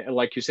know,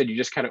 like you said, you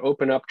just kind of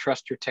open up,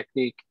 trust your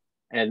technique,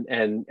 and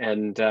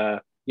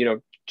you know,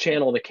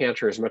 channel the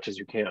cantor as much as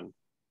you can.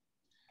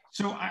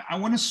 So I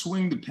want to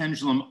swing the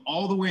pendulum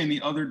all the way in the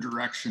other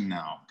direction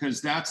now,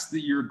 because that's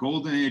your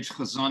golden age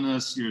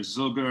chazanas, your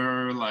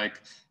Zuger,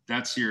 like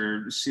that's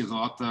your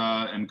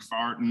Sirota and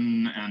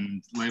Kvarten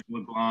and Label La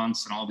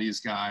Glance and all these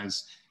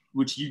guys,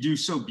 which you do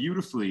so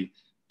beautifully.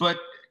 But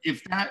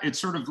if it's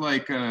sort of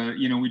like,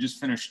 you know, we just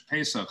finished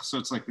Pesach, so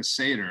it's like the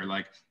Seder,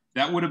 like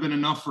that would have been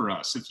enough for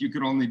us if you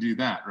could only do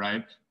that,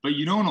 right? But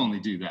you don't only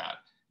do that.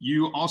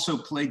 You also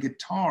play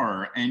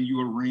guitar and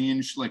you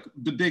arrange, like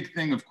the big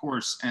thing, of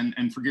course,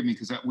 and forgive me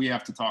because we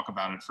have to talk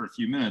about it for a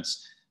few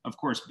minutes, of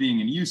course, being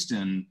in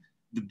Houston,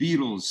 the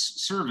Beatles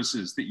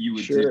services that you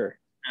would do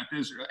at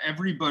Israel.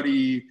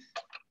 Everybody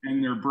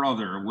and their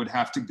brother would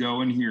have to go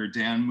and hear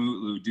Dan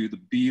Mutlu do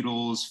the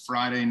Beatles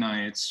Friday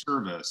night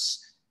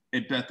service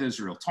at Beth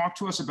Israel. Talk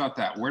to us about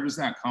that. Where does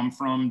that come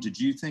from? Did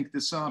you think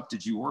this up?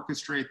 Did you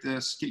orchestrate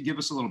this? Give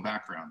us a little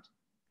background.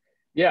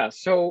 Yeah.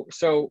 So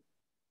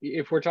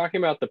if we're talking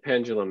about the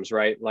pendulums,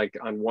 right? Like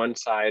on one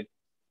side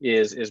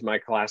is my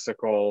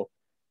classical,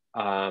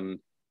 um,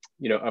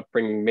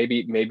 upbringing.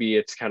 Maybe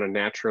it's kind of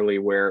naturally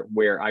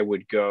where I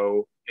would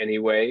go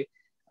anyway.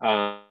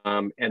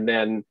 And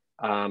then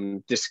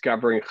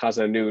discovering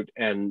Chazanut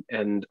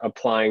and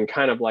applying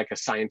kind of like a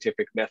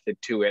scientific method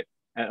to it,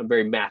 a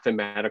very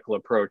mathematical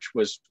approach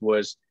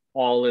was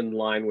all in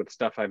line with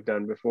stuff I've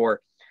done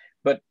before.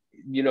 But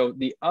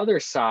the other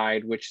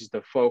side, which is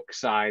the folk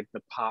side,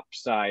 the pop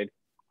side,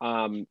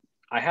 um,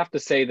 I have to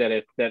say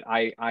that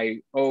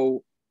I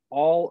owe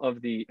all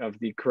of the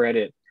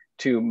credit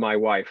to my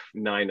wife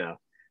Nina,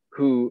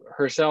 who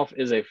herself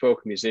is a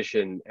folk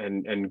musician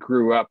and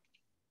grew up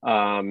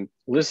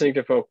listening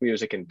to folk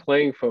music and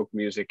playing folk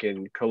music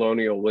in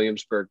colonial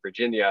Williamsburg,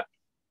 Virginia,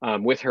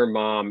 with her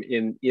mom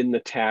in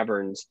the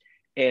taverns,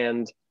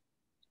 and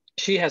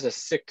she has a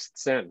sixth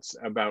sense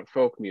about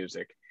folk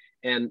music.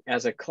 And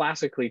as a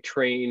classically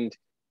trained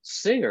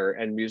singer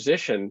and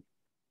musician,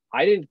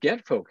 I didn't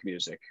get folk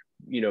music,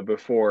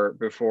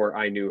 before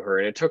I knew her,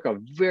 and it took a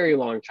very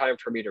long time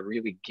for me to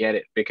really get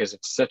it because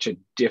it's such a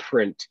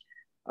different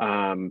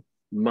um,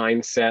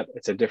 mindset.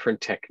 It's a different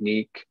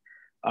technique.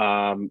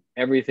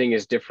 Everything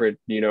is different,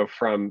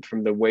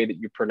 from the way that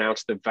you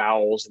pronounce the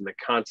vowels and the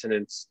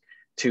consonants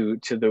to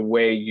the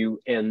way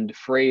you end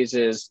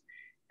phrases,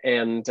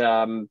 and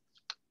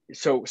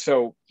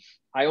so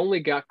I only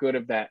got good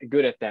at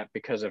that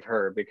because of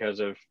her,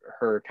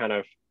 kind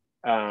of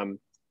um,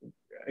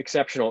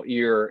 exceptional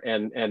ear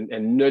and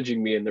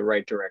nudging me in the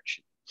right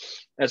direction.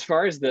 As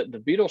far as the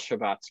Beatles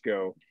Shabbats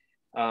go,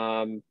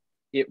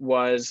 it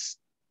was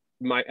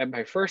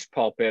my first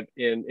pulpit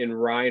in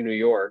Rye, New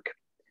York,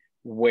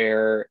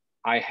 where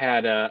I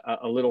had a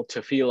little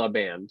tefillah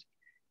band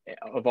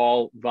of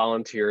all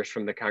volunteers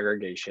from the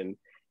congregation,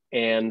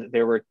 and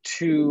there were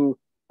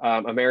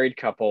a married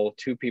couple,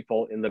 two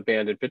people in the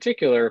band in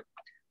particular,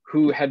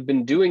 who had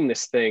been doing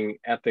this thing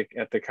at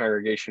the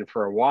congregation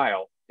for a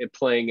while,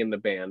 playing in the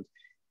band,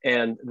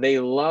 and they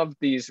loved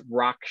these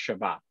rock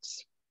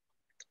Shabbats.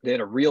 They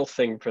had a real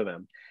thing for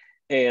them,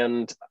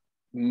 and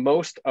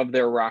most of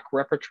their rock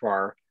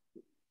repertoire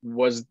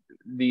was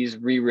these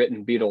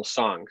rewritten Beatles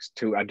songs,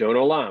 to Adon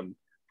Olam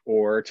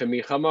or to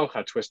Mi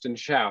Chamocha, Twist and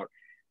Shout,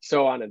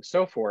 so on and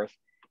so forth.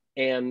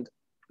 And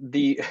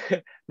the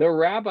the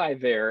rabbi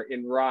there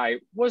in Rye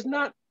was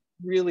not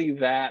really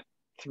that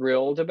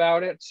thrilled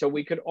about it, so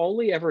we could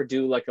only ever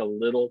do like a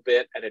little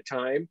bit at a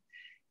time.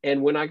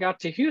 And when I got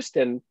to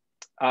Houston,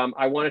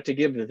 I wanted to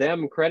give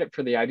them credit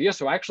for the idea,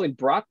 so I actually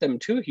brought them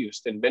to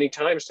Houston many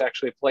times to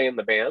actually play in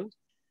the band.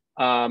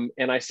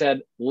 And I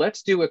said,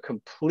 let's do a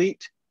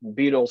complete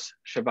Beatles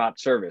Shabbat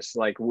service.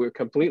 Like, we're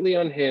completely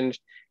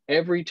unhinged.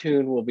 Every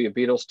tune will be a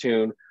Beatles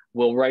tune.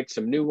 We'll write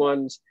some new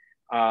ones.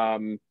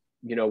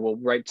 We'll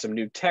write some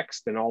new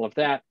text and all of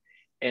that.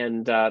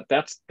 And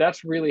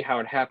that's really how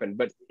it happened.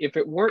 But if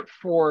it weren't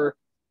for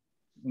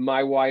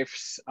my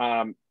wife's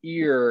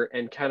ear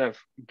and kind of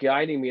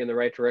guiding me in the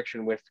right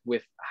direction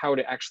with how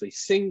to actually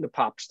sing the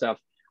pop stuff,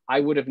 I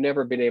would have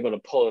never been able to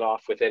pull it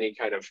off with any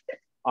kind of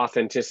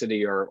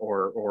authenticity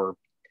or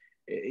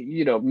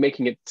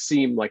making it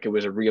seem like it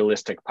was a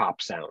realistic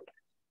pop sound.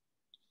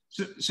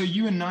 So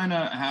you and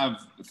Nina have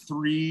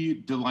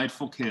three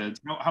delightful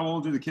kids. How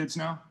old are the kids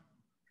now?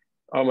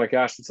 Oh my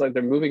gosh, it's like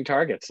they're moving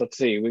targets. Let's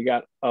see. We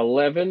got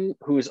 11,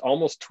 who's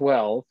almost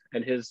 12,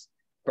 and his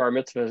bar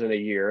mitzvah is in a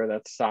year.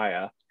 That's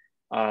Saya.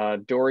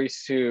 Dory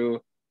Sue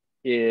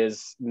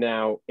is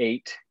now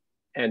 8,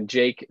 and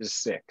Jake is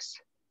 6.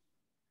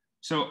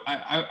 So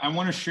I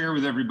want to share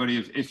with everybody,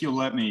 if you'll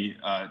let me,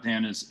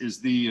 Dan, is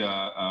the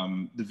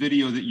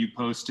video that you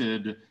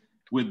posted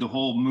with the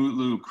whole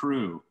Mutlu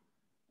crew,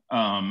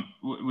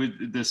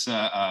 with this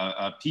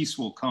Peace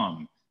Will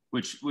Come,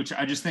 which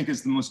I just think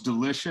is the most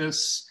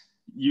delicious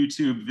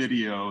YouTube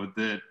video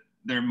that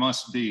there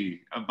must be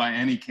by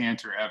any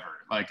cantor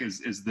ever, like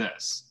is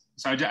this.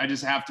 So I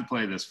just have to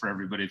play this for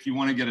everybody. If you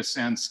want to get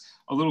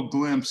a little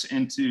glimpse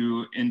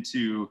into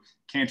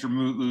Cantor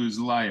Mutlu's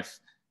life,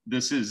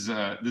 this is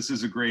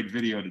a great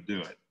video to do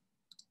it.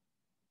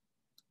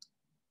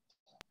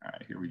 All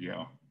right, here we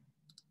go.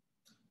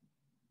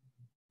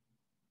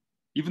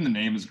 Even the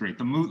name is great,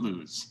 the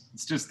Mutlus.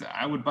 It's just,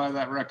 I would buy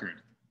that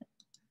record.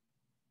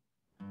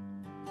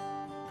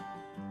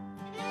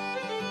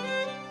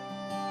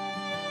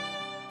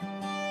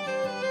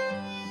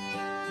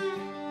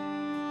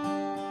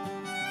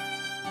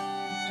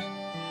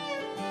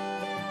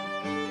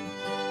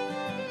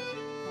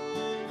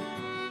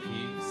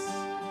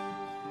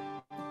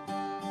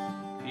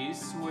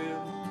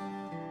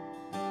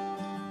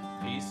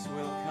 Peace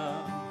will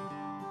come,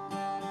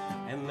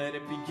 and let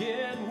it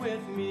begin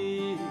with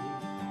me.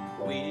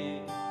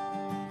 We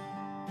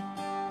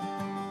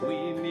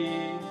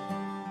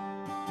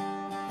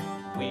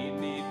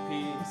need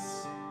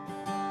peace,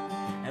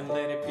 and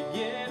let it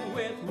begin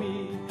with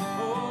me.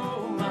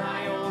 Oh,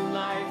 my own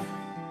life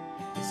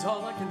is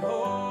all I can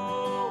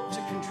hope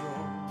to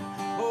control.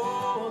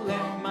 Oh,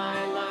 let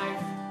my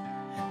life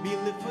be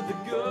lived for the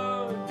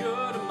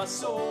good of my my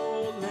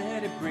soul,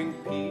 let it bring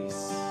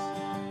peace,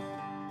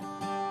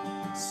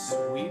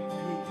 sweet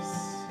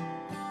peace.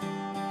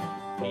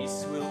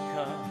 Peace will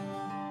come,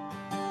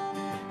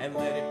 and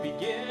let it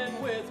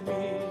begin with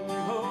me.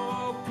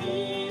 Oh,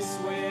 peace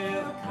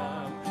will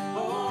come.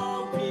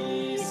 Oh,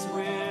 peace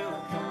will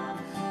come.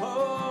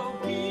 Oh,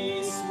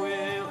 peace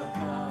will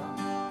come,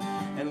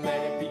 and let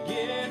it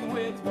begin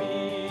with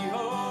me.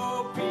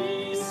 Oh,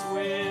 peace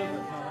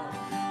will come.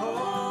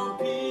 Oh,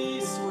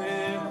 peace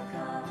will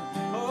come.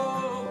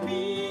 Oh,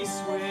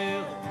 peace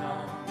will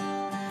come,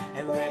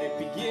 and let it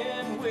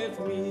begin with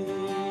me.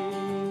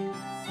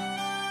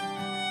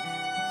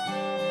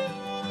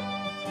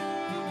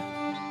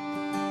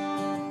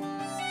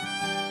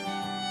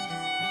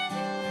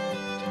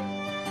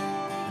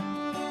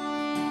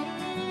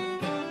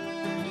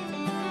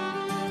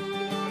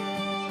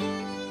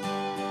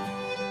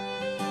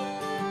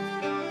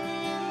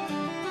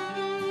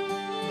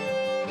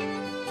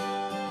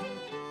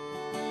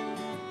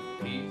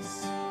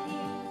 Peace,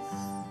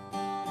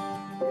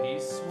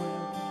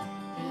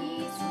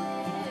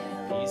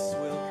 peace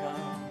will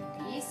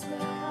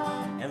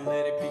come, and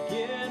let it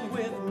begin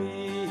with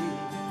me.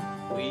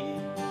 We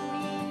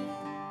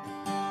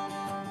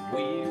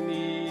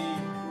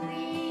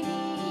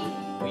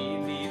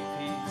need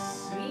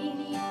peace,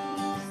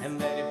 and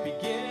let it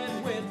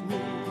begin with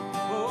me.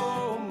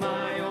 Oh,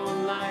 my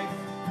own life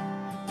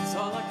is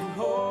all I can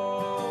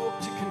hope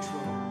to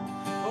control.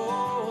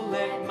 Oh,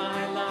 let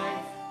my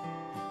life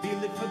be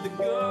lived for the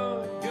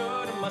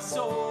good of my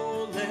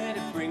soul. Let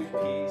it bring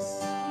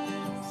peace,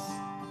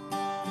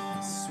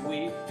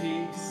 sweet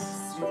peace.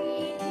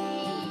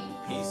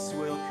 Peace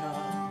will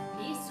come,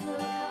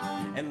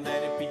 and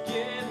let it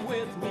begin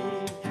with me.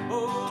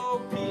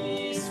 Oh,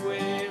 peace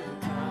will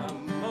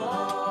come.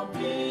 Oh,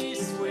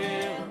 peace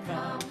will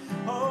come.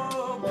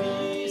 Oh,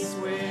 peace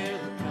will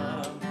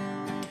come,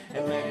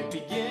 and let it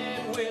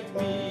begin with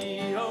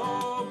me.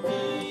 Oh,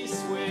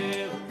 peace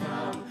will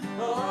come.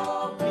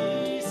 Oh,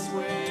 peace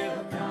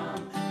will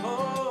come.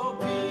 Oh,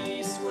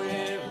 peace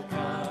will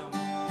come,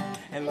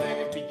 and let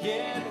it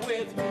begin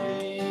with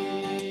me.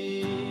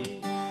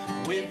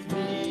 With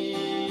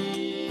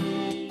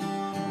me.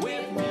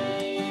 With me.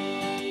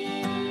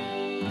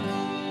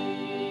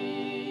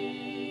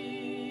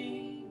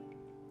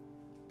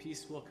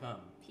 Peace will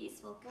come.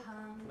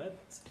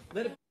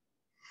 Let it.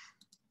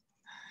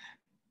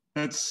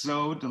 That's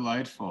so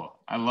delightful.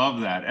 I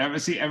love that.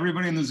 See,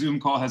 everybody in the Zoom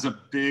call has a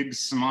big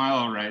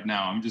smile right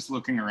now. I'm just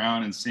looking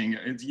around and seeing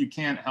it. You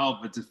can't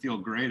help but to feel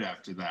great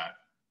after that.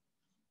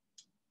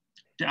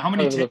 How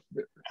many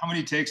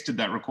takes did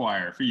that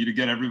require for you to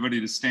get everybody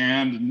to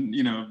stand and,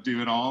 you know,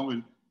 do it all?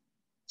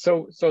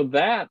 So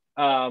that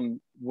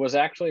was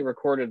actually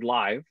recorded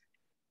live,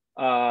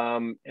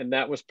 and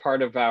that was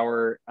part of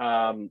our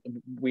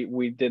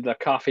we did the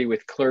Coffee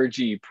with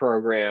Clergy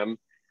program,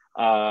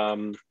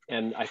 and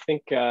I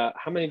think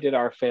how many did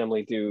our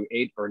family do?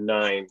 8 or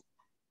 9,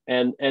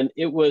 and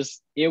it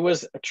was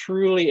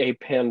truly a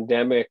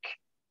pandemic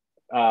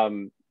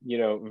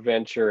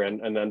venture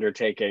and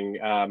undertaking.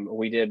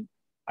 We did,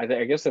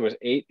 I guess there was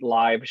 8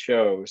 live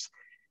shows,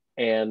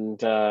 and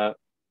the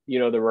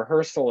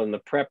rehearsal and the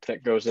prep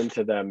that goes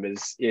into them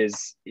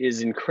is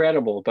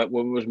incredible. But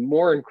what was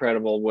more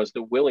incredible was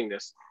the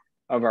willingness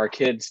of our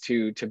kids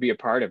to be a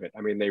part of it.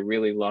 I mean, they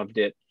really loved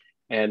it,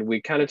 and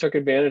we kind of took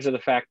advantage of the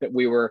fact that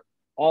we were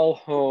all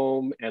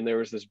home, and there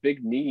was this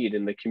big need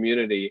in the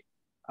community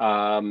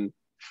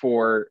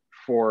for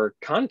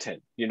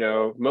content. You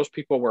know, most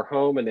people were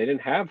home and they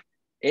didn't have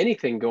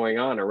anything going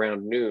on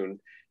around noon.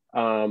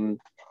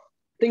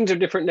 Things are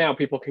different now.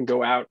 People can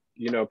go out,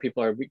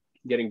 people are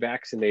getting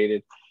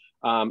vaccinated.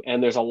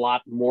 And there's a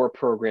lot more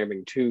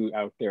programming too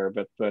out there,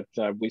 but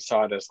we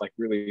saw it as like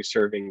really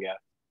serving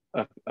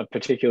a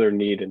particular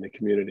need in the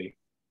community.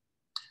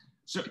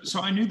 So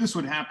I knew this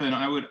would happen.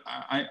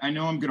 I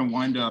know I'm going to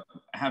wind up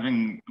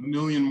having a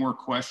million more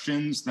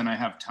questions than I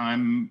have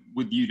time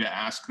with you to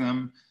ask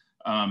them.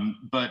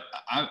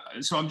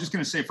 So I'm just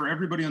going to say, for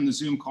everybody on the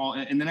Zoom call,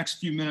 in the next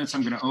few minutes,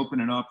 I'm going to open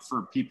it up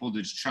for people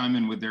to chime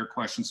in with their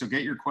questions. So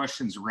get your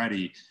questions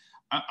ready.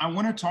 I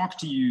want to talk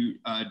to you,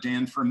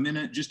 Dan, for a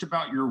minute, just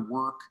about your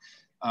work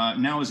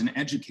now as an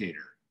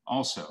educator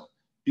also,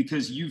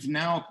 because you've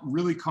now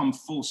really come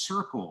full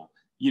circle,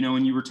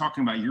 and you were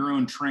talking about your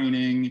own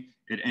training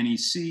at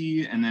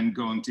NEC and then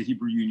going to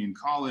Hebrew Union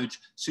College.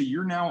 So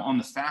you're now on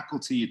the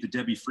faculty at the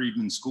Debbie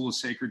Friedman School of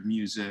Sacred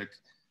Music.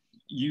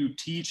 You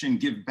teach and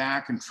give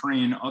back and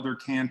train other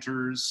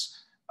cantors.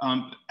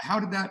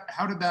 How did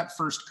that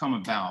first come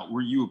about?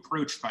 Were you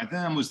approached by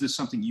them? Was this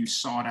something you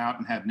sought out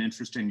and had an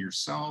interest in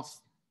yourself?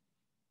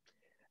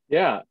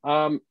 Yeah,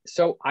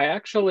 so I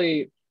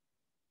actually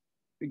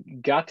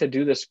got to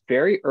do this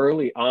very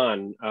early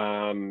on.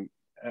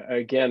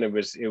 Again, it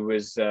was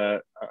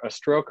a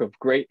stroke of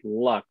great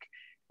luck,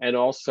 and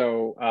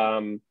also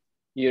having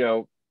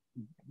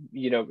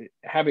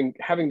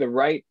the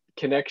right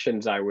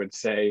connections, I would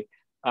say.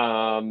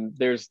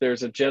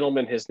 There's a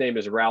gentleman, his name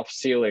is Ralph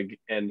Seelig,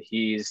 and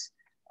he's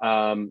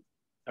a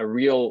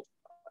real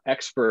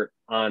expert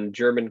on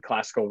German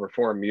classical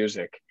reform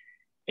music.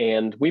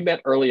 And we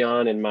met early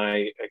on in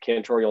my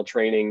cantorial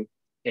training.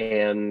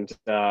 And,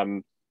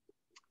 I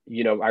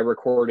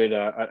recorded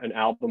an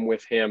album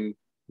with him,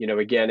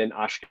 again in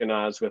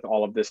Ashkenaz with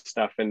all of this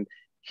stuff. And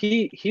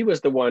he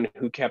was the one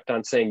who kept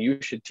on saying,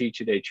 you should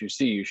teach at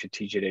HUC, you should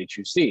teach at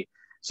HUC.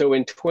 So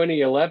in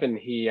 2011,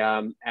 he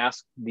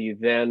asked the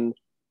then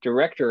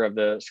director of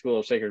the School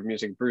of Sacred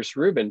Music, Bruce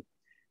Rubin,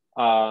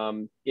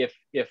 if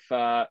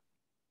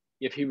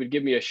he would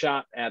give me a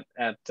shot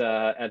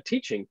at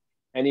teaching.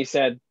 And he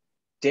said,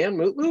 Dan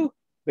Mutlu,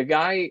 the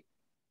guy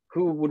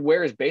who would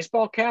wear his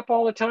baseball cap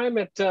all the time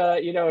at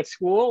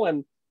school,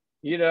 and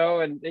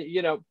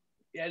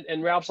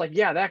Ralph's like,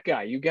 yeah, that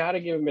guy, you got to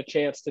give him a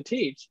chance to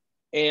teach.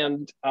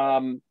 And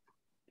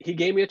he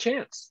gave me a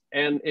chance,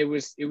 and it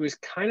was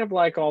kind of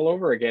like all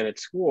over again at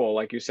school,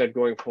 like you said,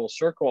 going full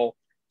circle,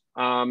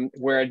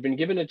 where I'd been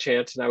given a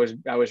chance, and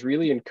I was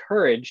really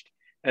encouraged,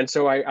 and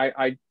so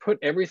I put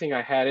everything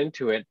I had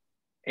into it,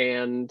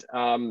 and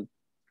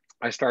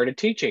I started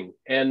teaching.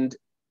 And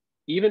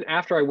even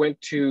after I went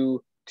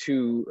to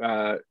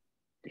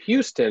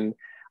Houston,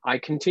 I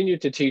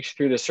continued to teach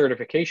through the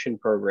certification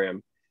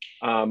program,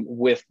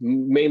 with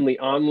mainly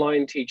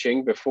online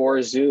teaching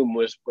before Zoom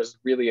was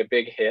really a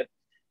big hit,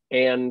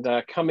 and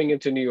coming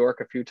into New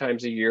York a few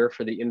times a year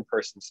for the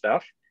in-person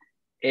stuff.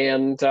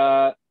 And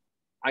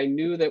I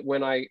knew that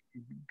when I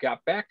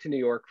got back to New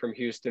York from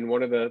Houston,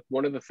 one of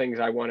the things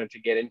I wanted to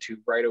get into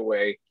right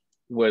away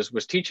was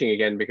teaching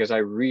again, because I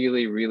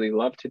really, really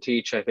love to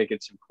teach. I think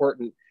it's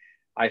important.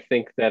 I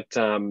think that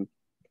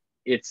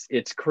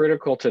it's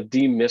critical to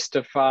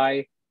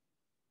demystify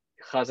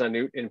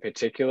Chazanut in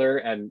particular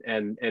and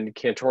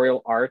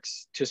cantorial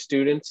arts to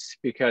students,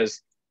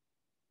 because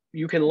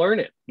you can learn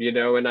it,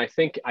 and I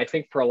think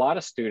for a lot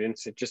of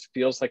students, it just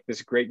feels like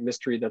this great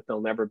mystery that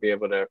they'll never be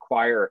able to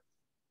acquire,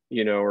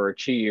 or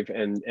achieve.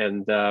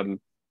 And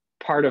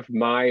part of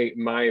my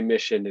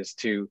mission is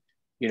to,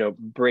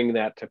 bring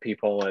that to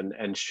people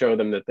and show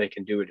them that they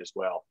can do it as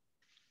well.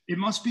 It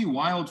must be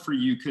wild for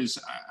you, because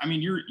I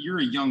mean, you're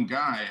a young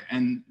guy,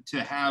 and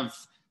to have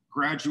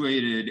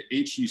graduated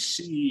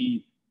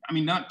HUC, I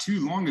mean, not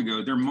too long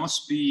ago, there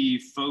must be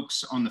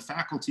folks on the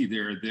faculty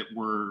there that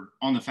were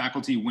on the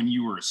faculty when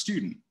you were a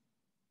student.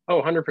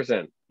 Oh,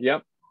 100%.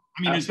 Yep.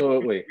 I mean,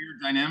 absolutely. Is it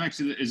weird dynamics?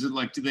 Is it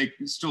like, do they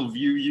still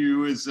view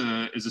you as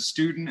a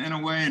student in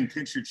a way and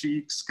pinch your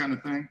cheeks kind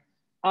of thing?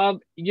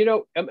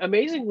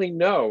 Amazingly,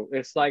 no.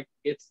 It's like,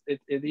 it's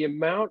the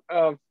amount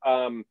of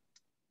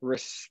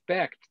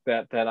respect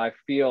that I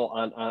feel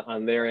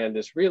on their end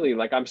is really,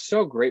 like, I'm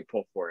so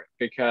grateful for it,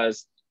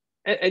 because,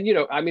 and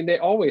I mean, they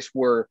always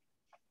were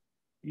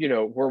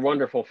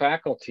wonderful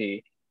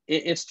faculty.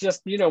 It's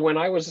just, when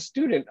I was a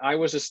student, I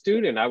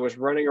was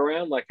running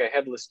around like a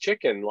headless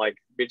chicken, like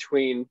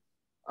between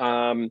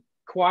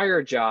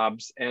choir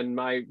jobs and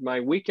my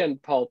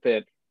weekend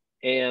pulpit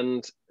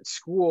and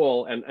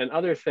school and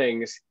other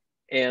things.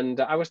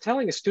 And I was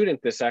telling a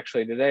student this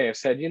actually today. I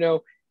said,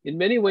 in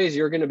many ways,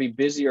 you're going to be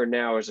busier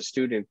now as a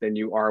student than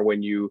you are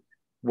when you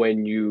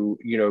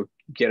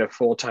get a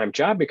full-time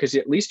job, because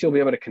at least you'll be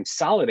able to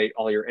consolidate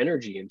all your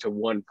energy into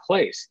one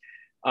place.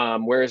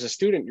 Whereas a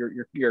student,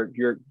 you're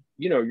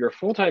a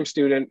full-time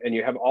student, and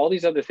you have all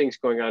these other things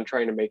going on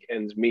trying to make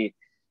ends meet.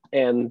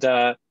 And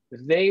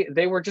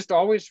they were just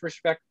always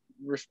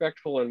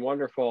respectful and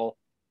wonderful.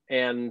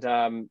 And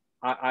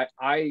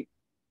I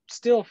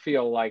still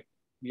feel like,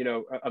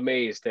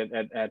 amazed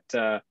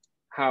at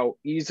how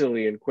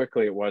easily and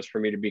quickly it was for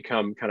me to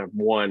become kind of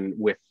one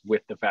with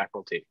the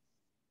faculty.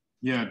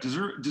 Yeah,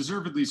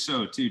 deservedly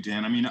so too,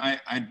 Dan. I mean,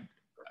 I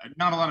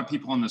not a lot of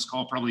people on this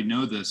call probably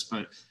know this,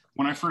 but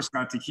when I first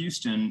got to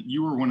Houston,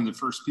 you were one of the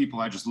first people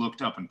I just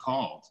looked up and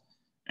called.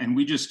 And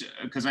we just,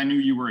 because I knew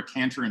you were a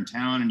cantor in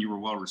town and you were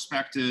well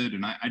respected,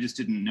 and I just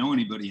didn't know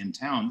anybody in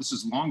town. This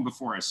is long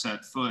before I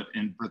set foot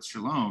in Brit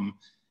Shalom.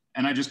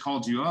 And I just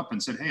called you up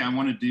and said, hey, I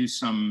want to do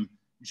some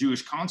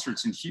Jewish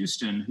concerts in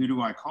Houston. Who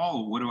do I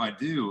call? What do I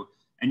do?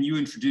 And you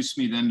introduced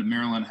me then to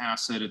Marilyn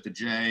Hassett at the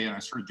J, and I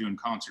started doing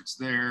concerts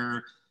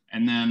there.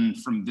 And then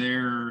from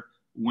there,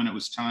 when it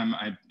was time,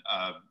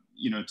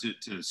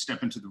 to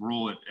step into the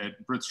role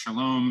at Brit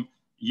Shalom,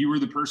 you were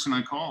the person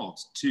I called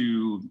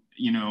to,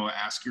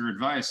 ask your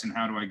advice and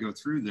how do I go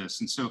through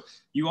this? And so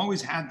you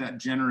always had that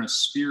generous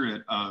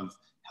spirit of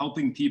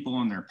helping people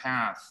on their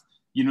path.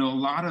 A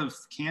lot of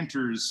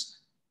cantors,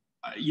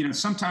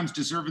 sometimes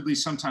deservedly,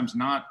 sometimes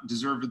not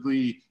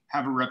deservedly,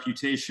 have a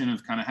reputation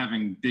of kind of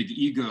having big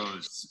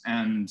egos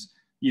and,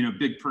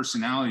 big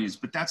personalities,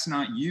 but that's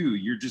not you.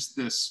 You're just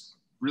this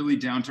really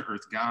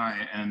down-to-earth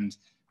guy. And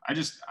I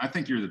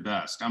think you're the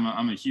best.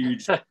 I'm a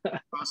huge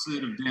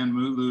facet of Dan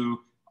Mutlu.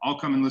 I'll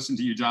come and listen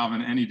to you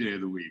daven any day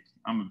of the week.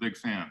 I'm a big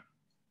fan.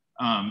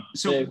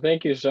 Dave,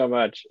 thank you so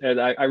much. And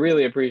I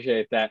really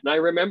appreciate that. And I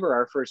remember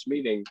our first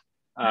meeting,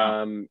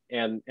 I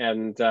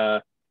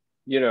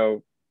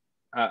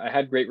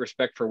had great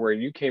respect for where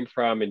you came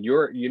from and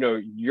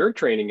your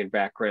training and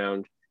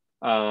background.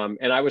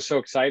 And I was so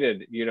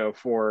excited,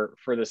 for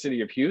the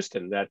city of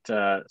Houston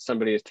that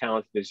somebody as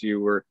talented as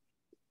you were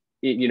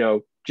you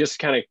know, just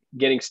kind of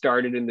getting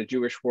started in the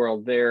Jewish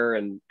world there,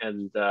 and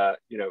you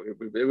know,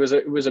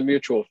 it was a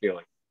mutual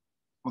feeling.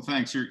 Well,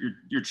 thanks.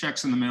 Your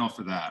check's in the mail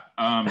for that.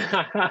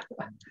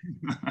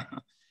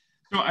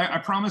 So I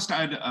promised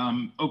I'd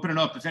open it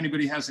up if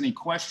anybody has any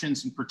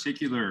questions in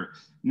particular.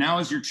 Now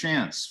is your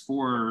chance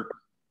for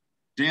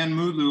Dan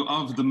Mutlu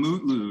of the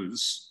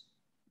Mutlus.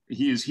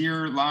 He is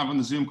here live on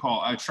the Zoom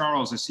call.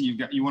 Charles, I see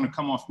you want to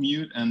come off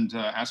mute and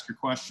ask your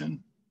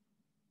question.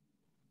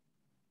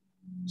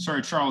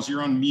 Sorry, Charles,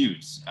 you're on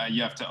mute.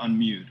 You have to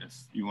unmute if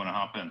you want to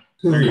hop in.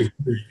 Sorry.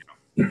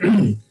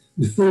 The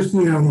first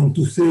thing I want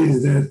to say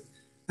is that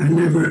I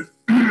never,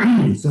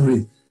 I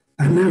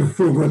never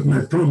forgot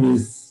my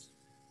promise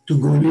to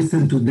go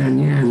listen to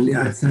Daniel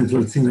at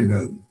Central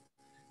Synagogue.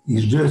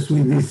 It's just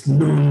with this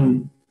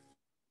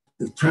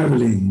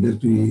non-traveling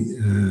that we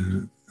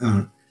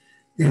are.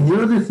 And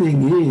the other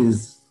thing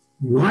is,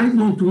 why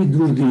don't we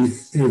do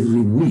this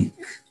every week,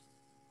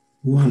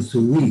 once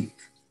a week?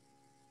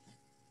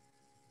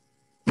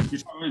 You're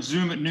talking about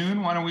Zoom at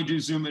noon? Why don't we do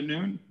Zoom at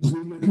noon?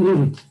 Zoom at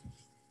noon.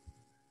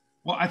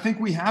 Well, I think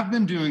we have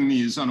been doing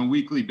these on a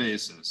weekly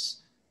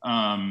basis.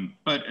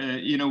 But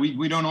you know,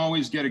 we don't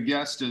always get a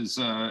guest as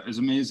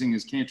amazing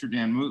as Cantor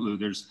Dan Mutlu.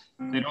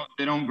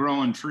 They don't grow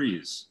on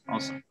trees.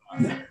 Also.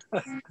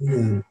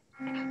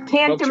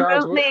 Cantor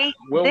Mutlu,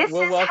 this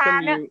is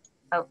Hannah.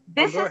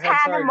 This is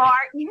Hannah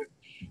Martin,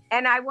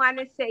 and I want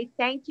to say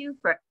thank you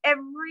for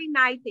every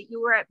night that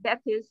you were at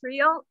Beth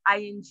Israel. I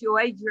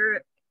enjoyed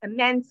your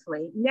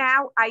immensely.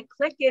 Now I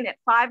click in at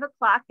 5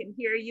 o'clock and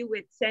hear you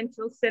at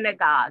Central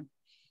Synagogue.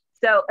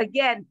 So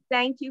again,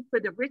 thank you for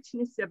the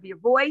richness of your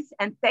voice,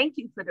 and thank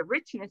you for the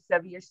richness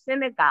of your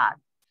synagogue.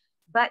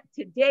 But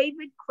to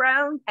David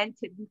Krohn and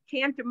to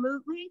Cantor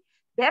Mutlu,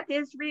 Beth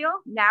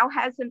Israel now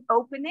has an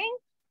opening.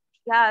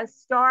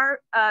 Cantor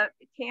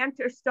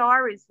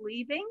Star is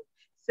leaving.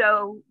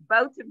 So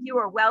both of you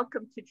are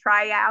welcome to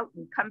try out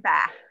and come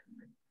back.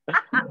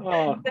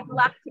 Good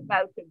luck to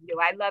both of you.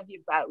 I love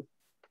you both.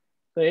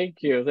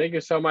 Thank you. Thank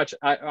you so much.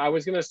 I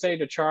was going to say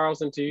to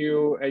Charles and to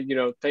you, you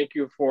know, thank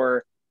you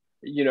for,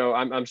 you know,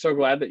 I'm so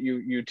glad that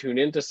you tune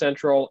into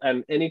Central,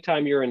 and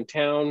anytime you're in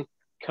town,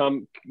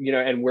 come, you know,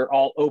 and we're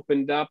all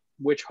opened up,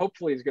 which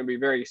hopefully is going to be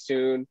very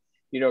soon,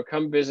 you know,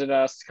 come visit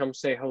us, come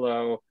say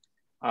hello.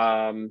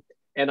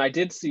 And I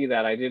did see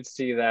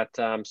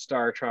that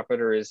Star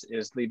Trumpeter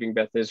is leaving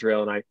Beth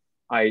Israel. And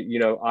I, you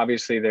know,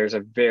 obviously there's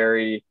a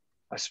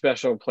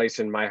special place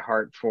in my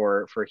heart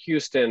for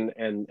Houston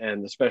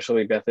and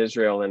especially Beth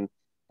Israel. And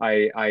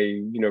I,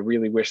 you know,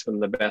 really wish them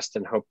the best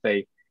and hope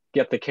they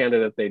get the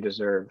candidate they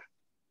deserve.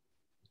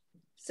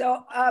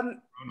 So,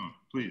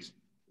 please.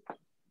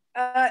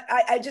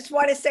 I just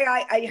want to say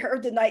I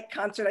heard the night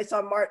concert. I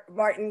saw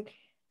Martin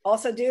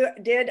also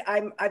did.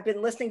 I've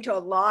been listening to a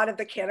lot of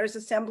the Cantors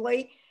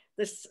Assembly,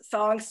 the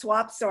song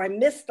swaps. So I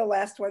missed the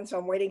last one. So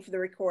I'm waiting for the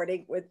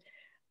recording with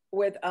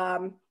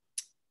Karl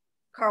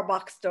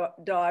Bach's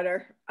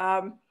daughter.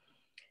 And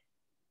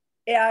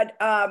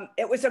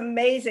it was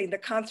amazing. The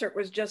concert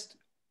was just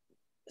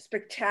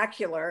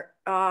spectacular.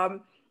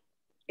 And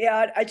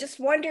I just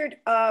wondered,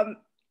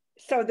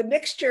 so the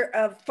mixture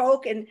of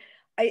folk and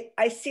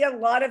I see a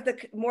lot of the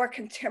more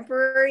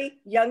contemporary,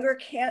 younger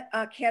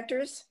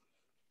cantors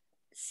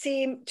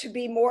seem to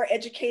be more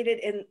educated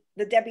in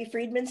the Debbie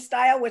Friedman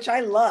style, which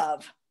I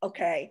love,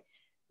 okay,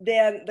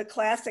 than the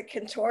classic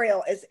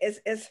cantorial. Is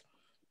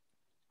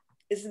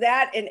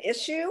that an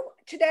issue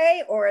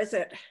today, or is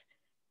it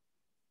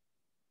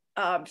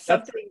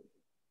something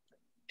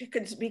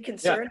to be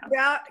concerned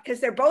about? Because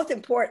they're both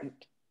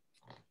important.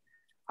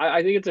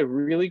 I think it's a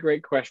really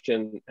great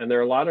question, and there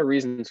are a lot of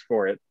reasons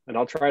for it. And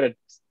I'll try to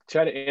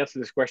answer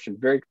this question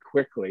very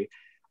quickly.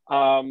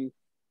 Good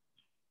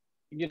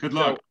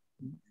luck.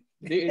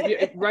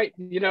 Right,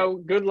 you know,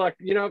 good luck.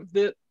 You know,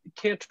 the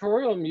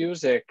cantorial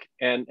music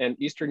and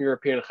Eastern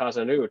European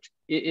chazanut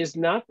is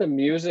not the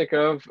music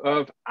of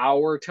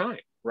our time,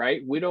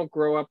 right? We don't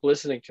grow up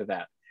listening to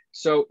that.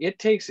 So it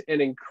takes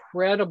an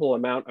incredible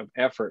amount of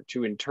effort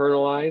to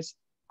internalize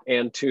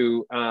and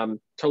to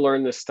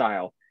learn this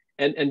style.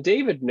 And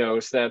David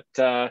knows that,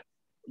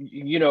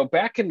 you know,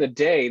 back in the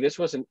day, this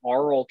was an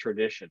oral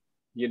tradition.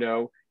 You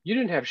know, you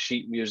didn't have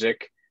sheet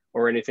music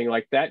or anything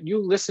like that. You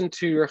listened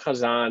to your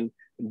chazan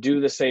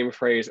do the same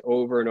phrase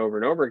over and over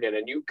and over again,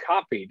 and you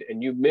copied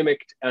and you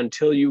mimicked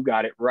until you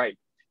got it right,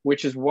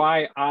 which is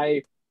why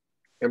I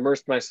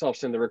immersed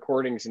myself in the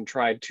recordings and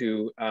tried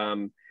to,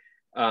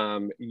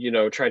 you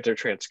know, tried to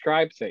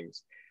transcribe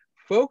things.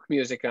 Folk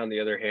music, on the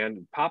other hand,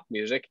 and pop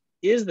music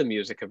is the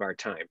music of our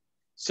time.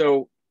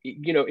 So,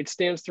 you know, it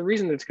stands to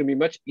reason that it's going to be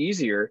much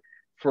easier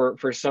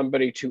for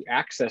somebody to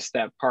access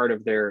that part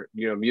of their,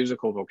 you know,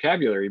 musical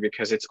vocabulary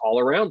because it's all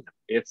around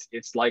them.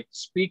 It's like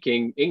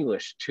speaking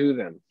English to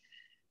them.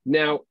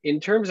 Now,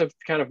 in terms of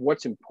kind of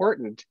what's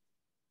important,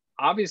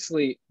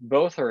 obviously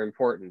both are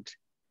important,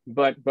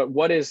 but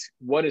what is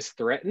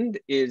threatened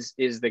is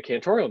the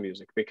cantorial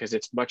music because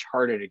it's much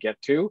harder to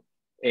get to,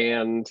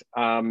 and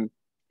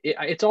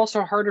it's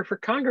also harder for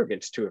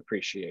congregants to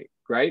appreciate,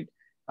 right?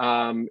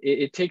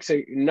 it takes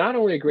not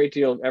only a great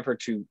deal of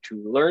effort to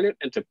learn it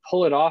and to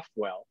pull it off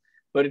well,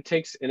 but it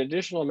takes an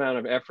additional amount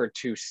of effort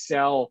to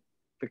sell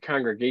the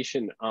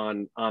congregation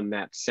on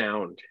that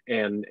sound.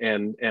 And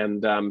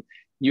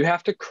you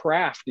have to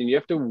craft, and you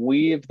have to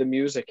weave the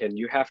music, and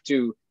you have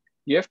to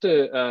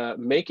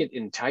make it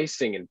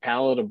enticing and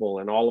palatable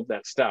and all of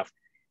that stuff.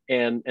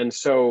 And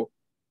so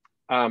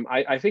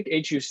I think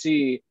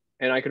HUC,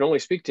 and I can only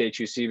speak to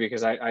HUC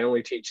because I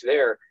only teach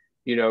there,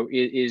 you know,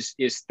 is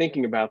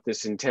thinking about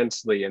this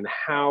intensely, and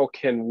how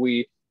can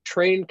we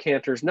train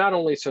cantors not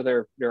only so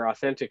they're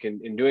authentic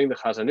in doing the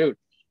chazanut,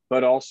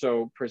 but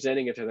also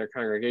presenting it to their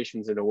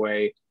congregations in a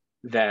way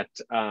that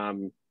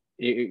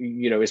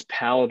you know, is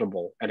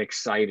palatable and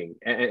exciting,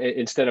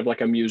 instead of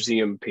like a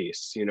museum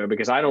piece, you know,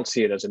 because I don't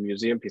see it as a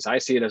museum piece. I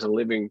see it as a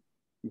living,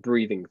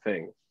 breathing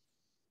thing.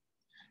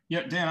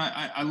 Yeah, Dan,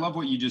 I love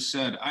what you just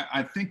said.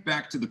 I think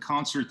back to the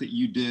concert that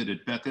you did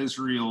at Beth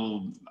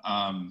Israel.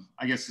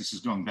 I guess this is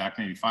going back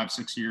maybe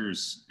 5-6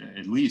 years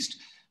at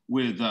least,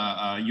 with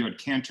you had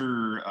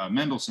Cantor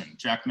Mendelsohn,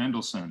 Jack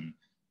Mendelsohn,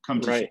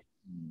 come to right.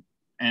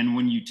 And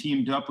when you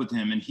teamed up with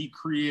him, and he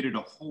created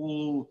a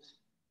whole,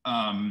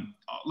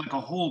 like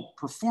a whole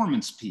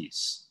performance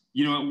piece.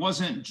 You know, it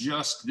wasn't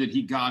just that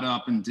he got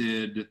up and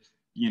did,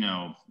 you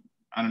know,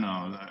 I don't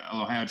know,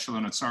 Elohad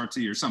Shalom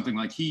Atzarti or something.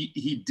 Like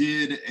he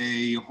did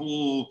a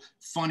whole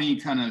funny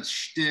kind of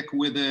shtick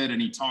with it. And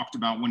he talked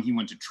about when he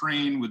went to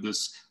train with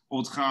this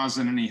old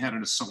chazan, and he had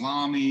a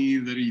salami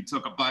that he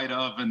took a bite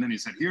of. And then he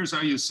said, here's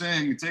how you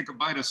sing, you take a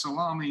bite of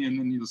salami. And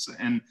then you say,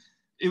 and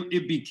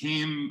it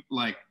became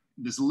like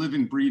this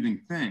living,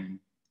 breathing thing.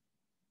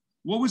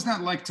 What was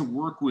that like to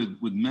work with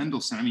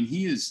Mendelsohn? I mean,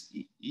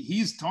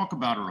 he's talk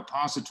about a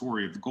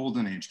repository of the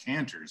golden age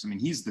cantors. I mean,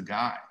 he's the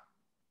guy.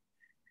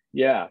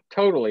 Yeah,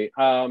 totally.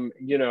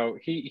 You know,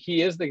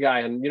 he is the guy,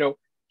 and, you know,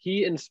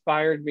 he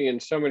inspired me in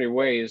so many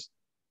ways.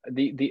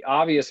 The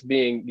obvious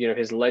being, you know,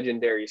 his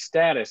legendary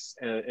status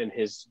and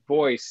his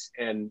voice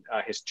and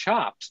his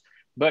chops.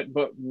 But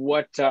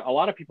what a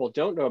lot of people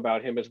don't know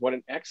about him is what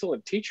an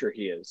excellent teacher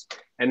he is,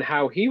 and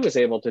how he was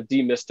able to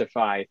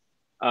demystify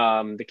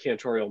the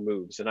cantorial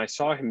moves. And I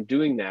saw him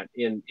doing that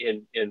in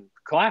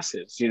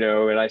classes, you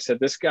know, and I said,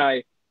 this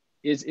guy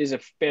is a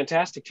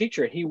fantastic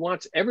teacher. He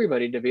wants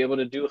everybody to be able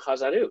to do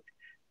chazanut.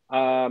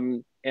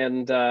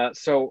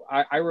 So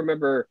I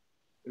remember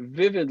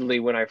vividly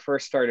when I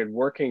first started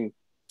working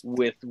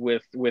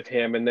with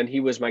him, and then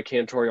he was my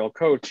cantorial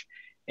coach,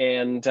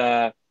 and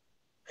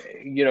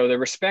you know, the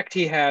respect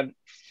he had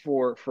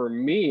for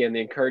me and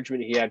the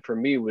encouragement he had for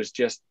me was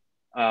just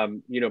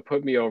you know,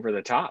 put me over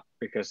the top,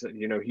 because,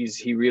 you know,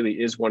 he really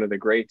is one of the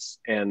greats.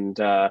 And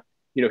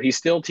you know, he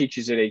still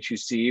teaches at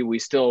HUC. We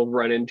still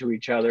run into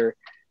each other.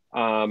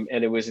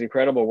 And it was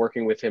incredible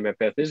working with him at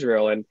Beth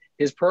Israel. And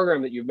his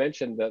program that you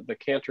mentioned, the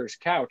Cantor's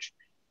Couch,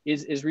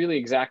 is really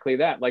exactly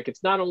that. Like,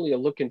 it's not only a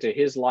look into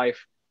his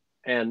life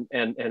and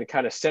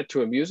kind of set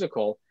to a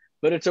musical,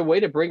 but it's a way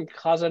to bring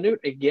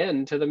chazanut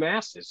again to the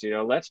masses. You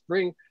know, let's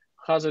bring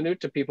chazanut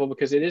to people,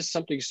 because it is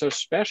something so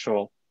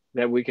special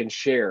that we can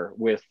share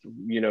with,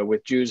 you know,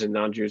 with Jews and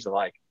non-Jews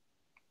alike.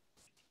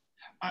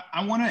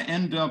 I want to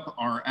end up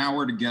our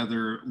hour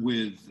together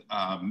with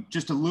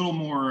just a little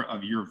more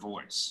of your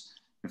voice,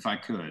 if I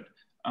could.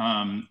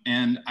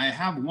 And I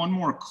have one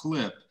more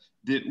clip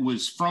that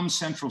was from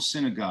Central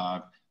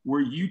Synagogue,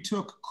 where you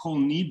took Kol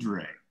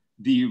Nidre,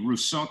 the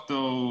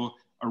Rusotto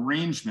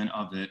arrangement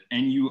of it,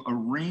 and you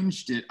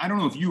arranged it. I don't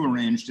know if you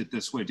arranged it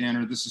this way, Dan,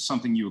 or this is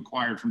something you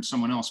acquired from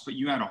someone else, but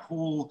you had a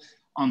whole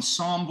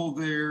ensemble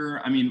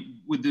there. I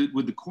mean, with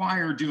the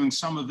choir doing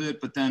some of it,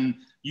 but then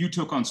you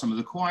took on some of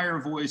the choir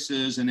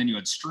voices, and then you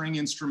had string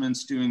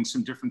instruments doing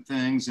some different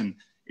things. And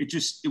it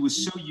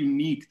was so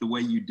unique the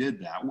way you did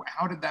that.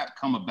 How did that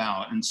come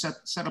about? And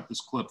set up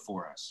this clip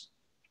for us.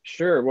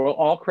 Sure. Well,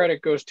 all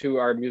credit goes to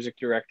our music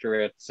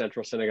director at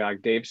Central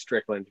Synagogue, Dave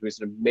Strickland, who's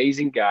an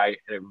amazing guy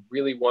and a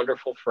really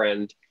wonderful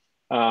friend.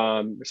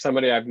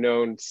 Somebody I've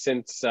known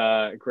since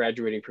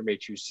graduating from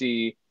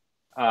HUC.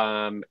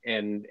 And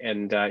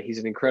he's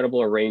an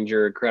incredible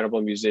arranger,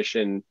 incredible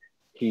musician.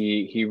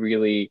 He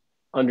really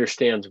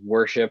understands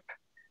worship.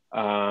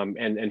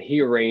 And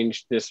he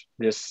arranged this,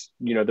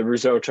 you know, the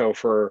risotto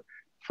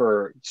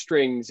for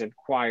strings and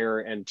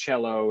choir and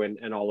cello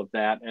and all of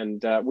that.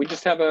 And we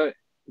just have a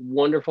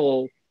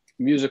wonderful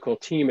musical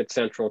team at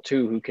Central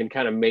too, who can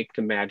kind of make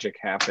the magic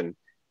happen.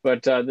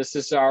 But this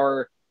is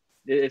our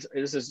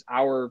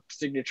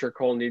signature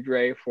Kol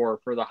Nidre for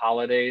the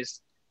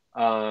holidays.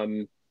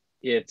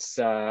 It's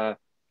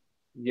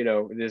you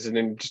know, there's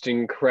an just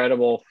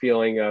incredible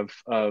feeling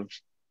of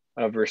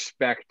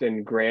respect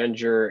and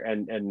grandeur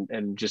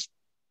and just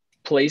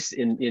place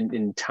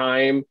in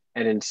time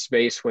and in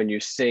space when you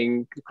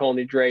sing Kol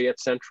Nidre at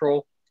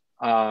Central.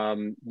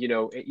 You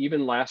know,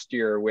 even last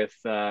year with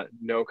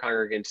no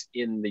congregants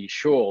in the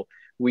shul,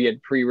 we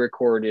had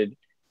pre-recorded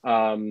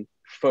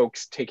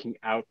folks taking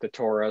out the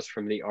Torahs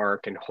from the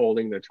Ark and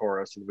holding the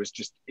Torahs. It was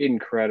just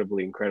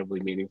incredibly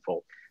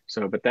meaningful.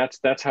 So, but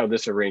that's how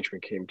this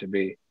arrangement came to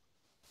be.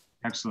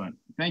 Excellent.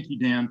 Thank you,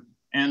 Dan.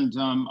 And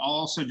I'll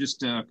also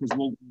just, because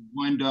we'll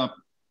wind up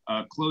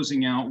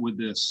closing out with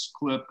this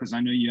clip, because I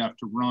know you have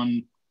to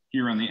run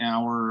here on the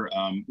hour.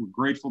 We're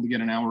grateful to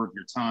get an hour of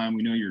your time.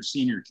 We know you're a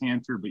senior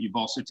cantor, but you've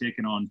also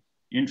taken on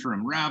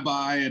interim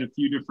rabbi at a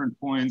few different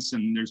points,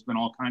 and there's been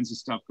all kinds of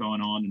stuff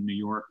going on in New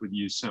York with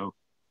you. So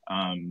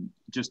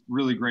just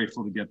really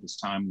grateful to get this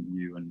time with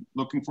you, and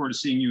looking forward to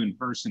seeing you in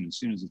person as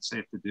soon as it's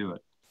safe to do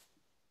it.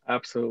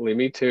 Absolutely,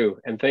 me too.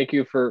 And thank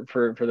you for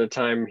the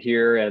time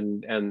here,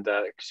 and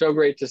so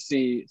great to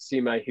see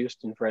my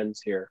Houston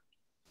friends here.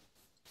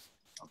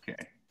 Okay.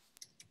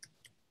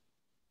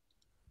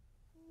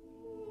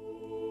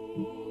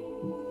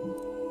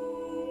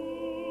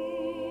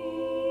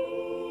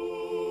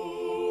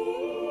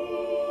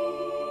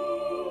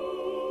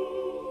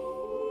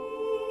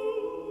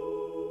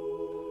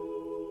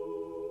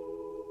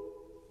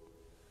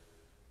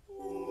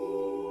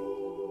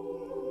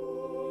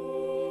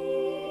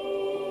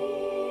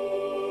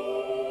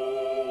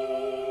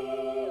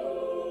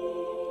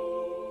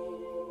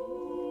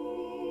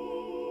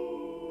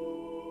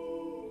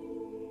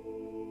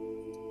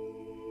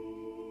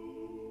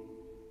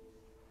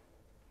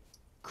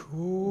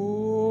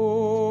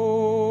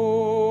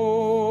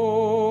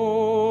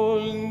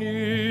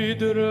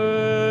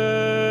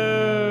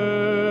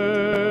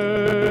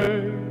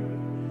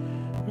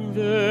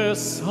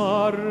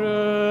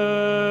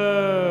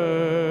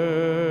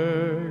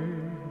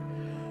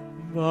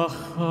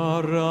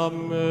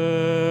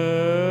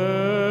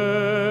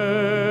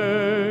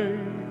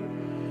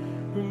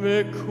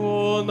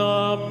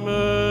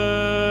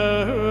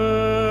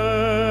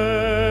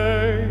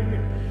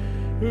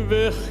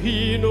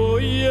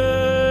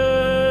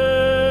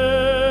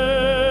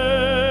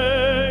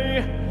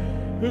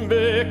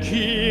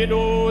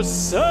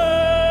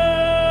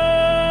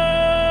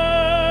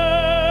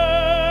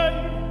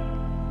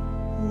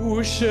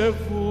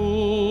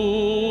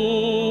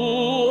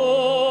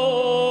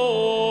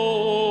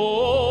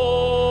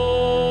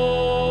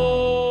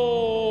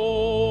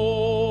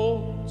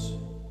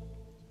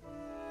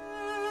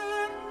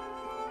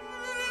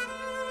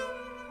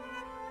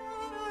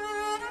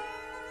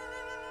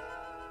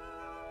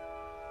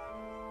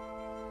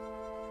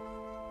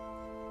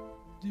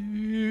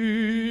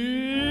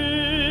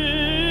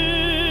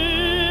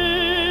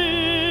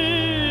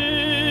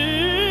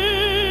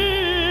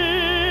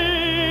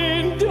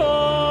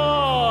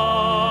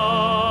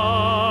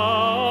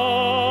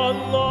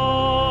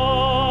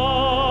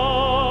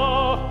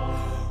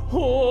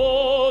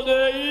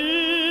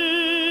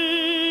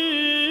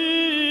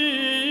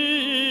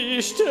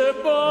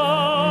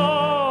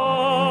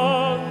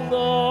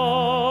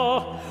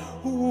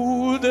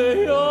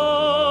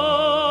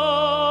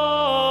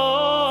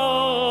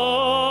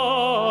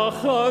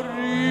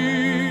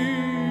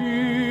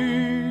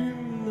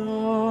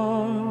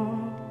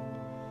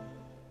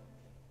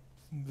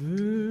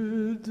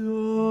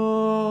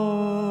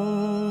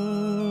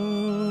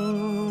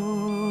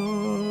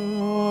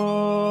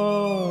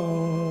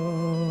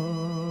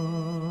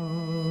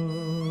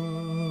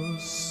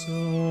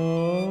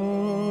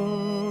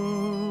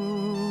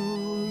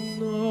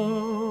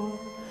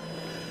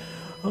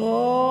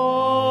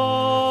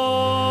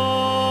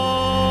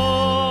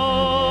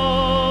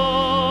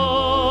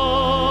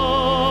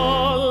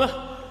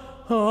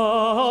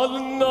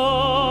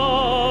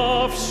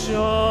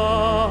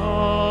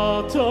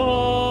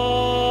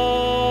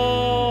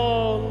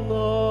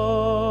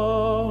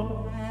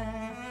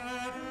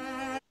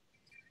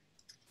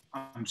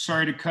 I'm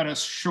sorry to cut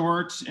us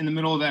short in the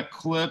middle of that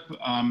clip.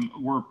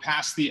 We're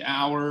past the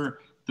hour.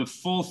 The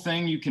full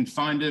thing, you can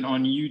find it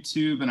on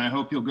YouTube, and I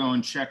hope you'll go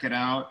and check it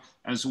out,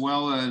 as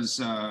well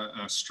as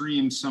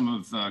stream some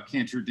of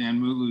Cantor Dan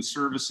Mutlu's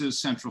services,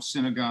 Central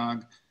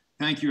Synagogue.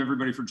 Thank you,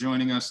 everybody, for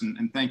joining us,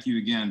 and thank you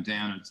again,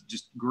 Dan. It's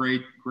just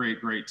great, great,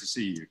 great to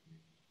see you.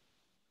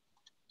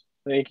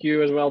 Thank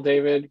you as well,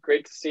 David.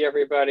 Great to see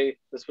everybody.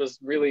 This was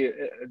really a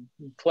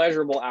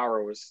pleasurable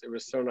hour. It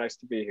was so nice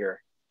to be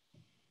here.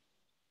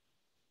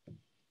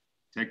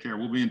 Take care.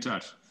 We'll be in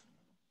touch.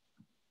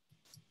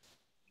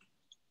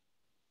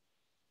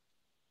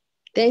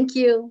 Thank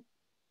you.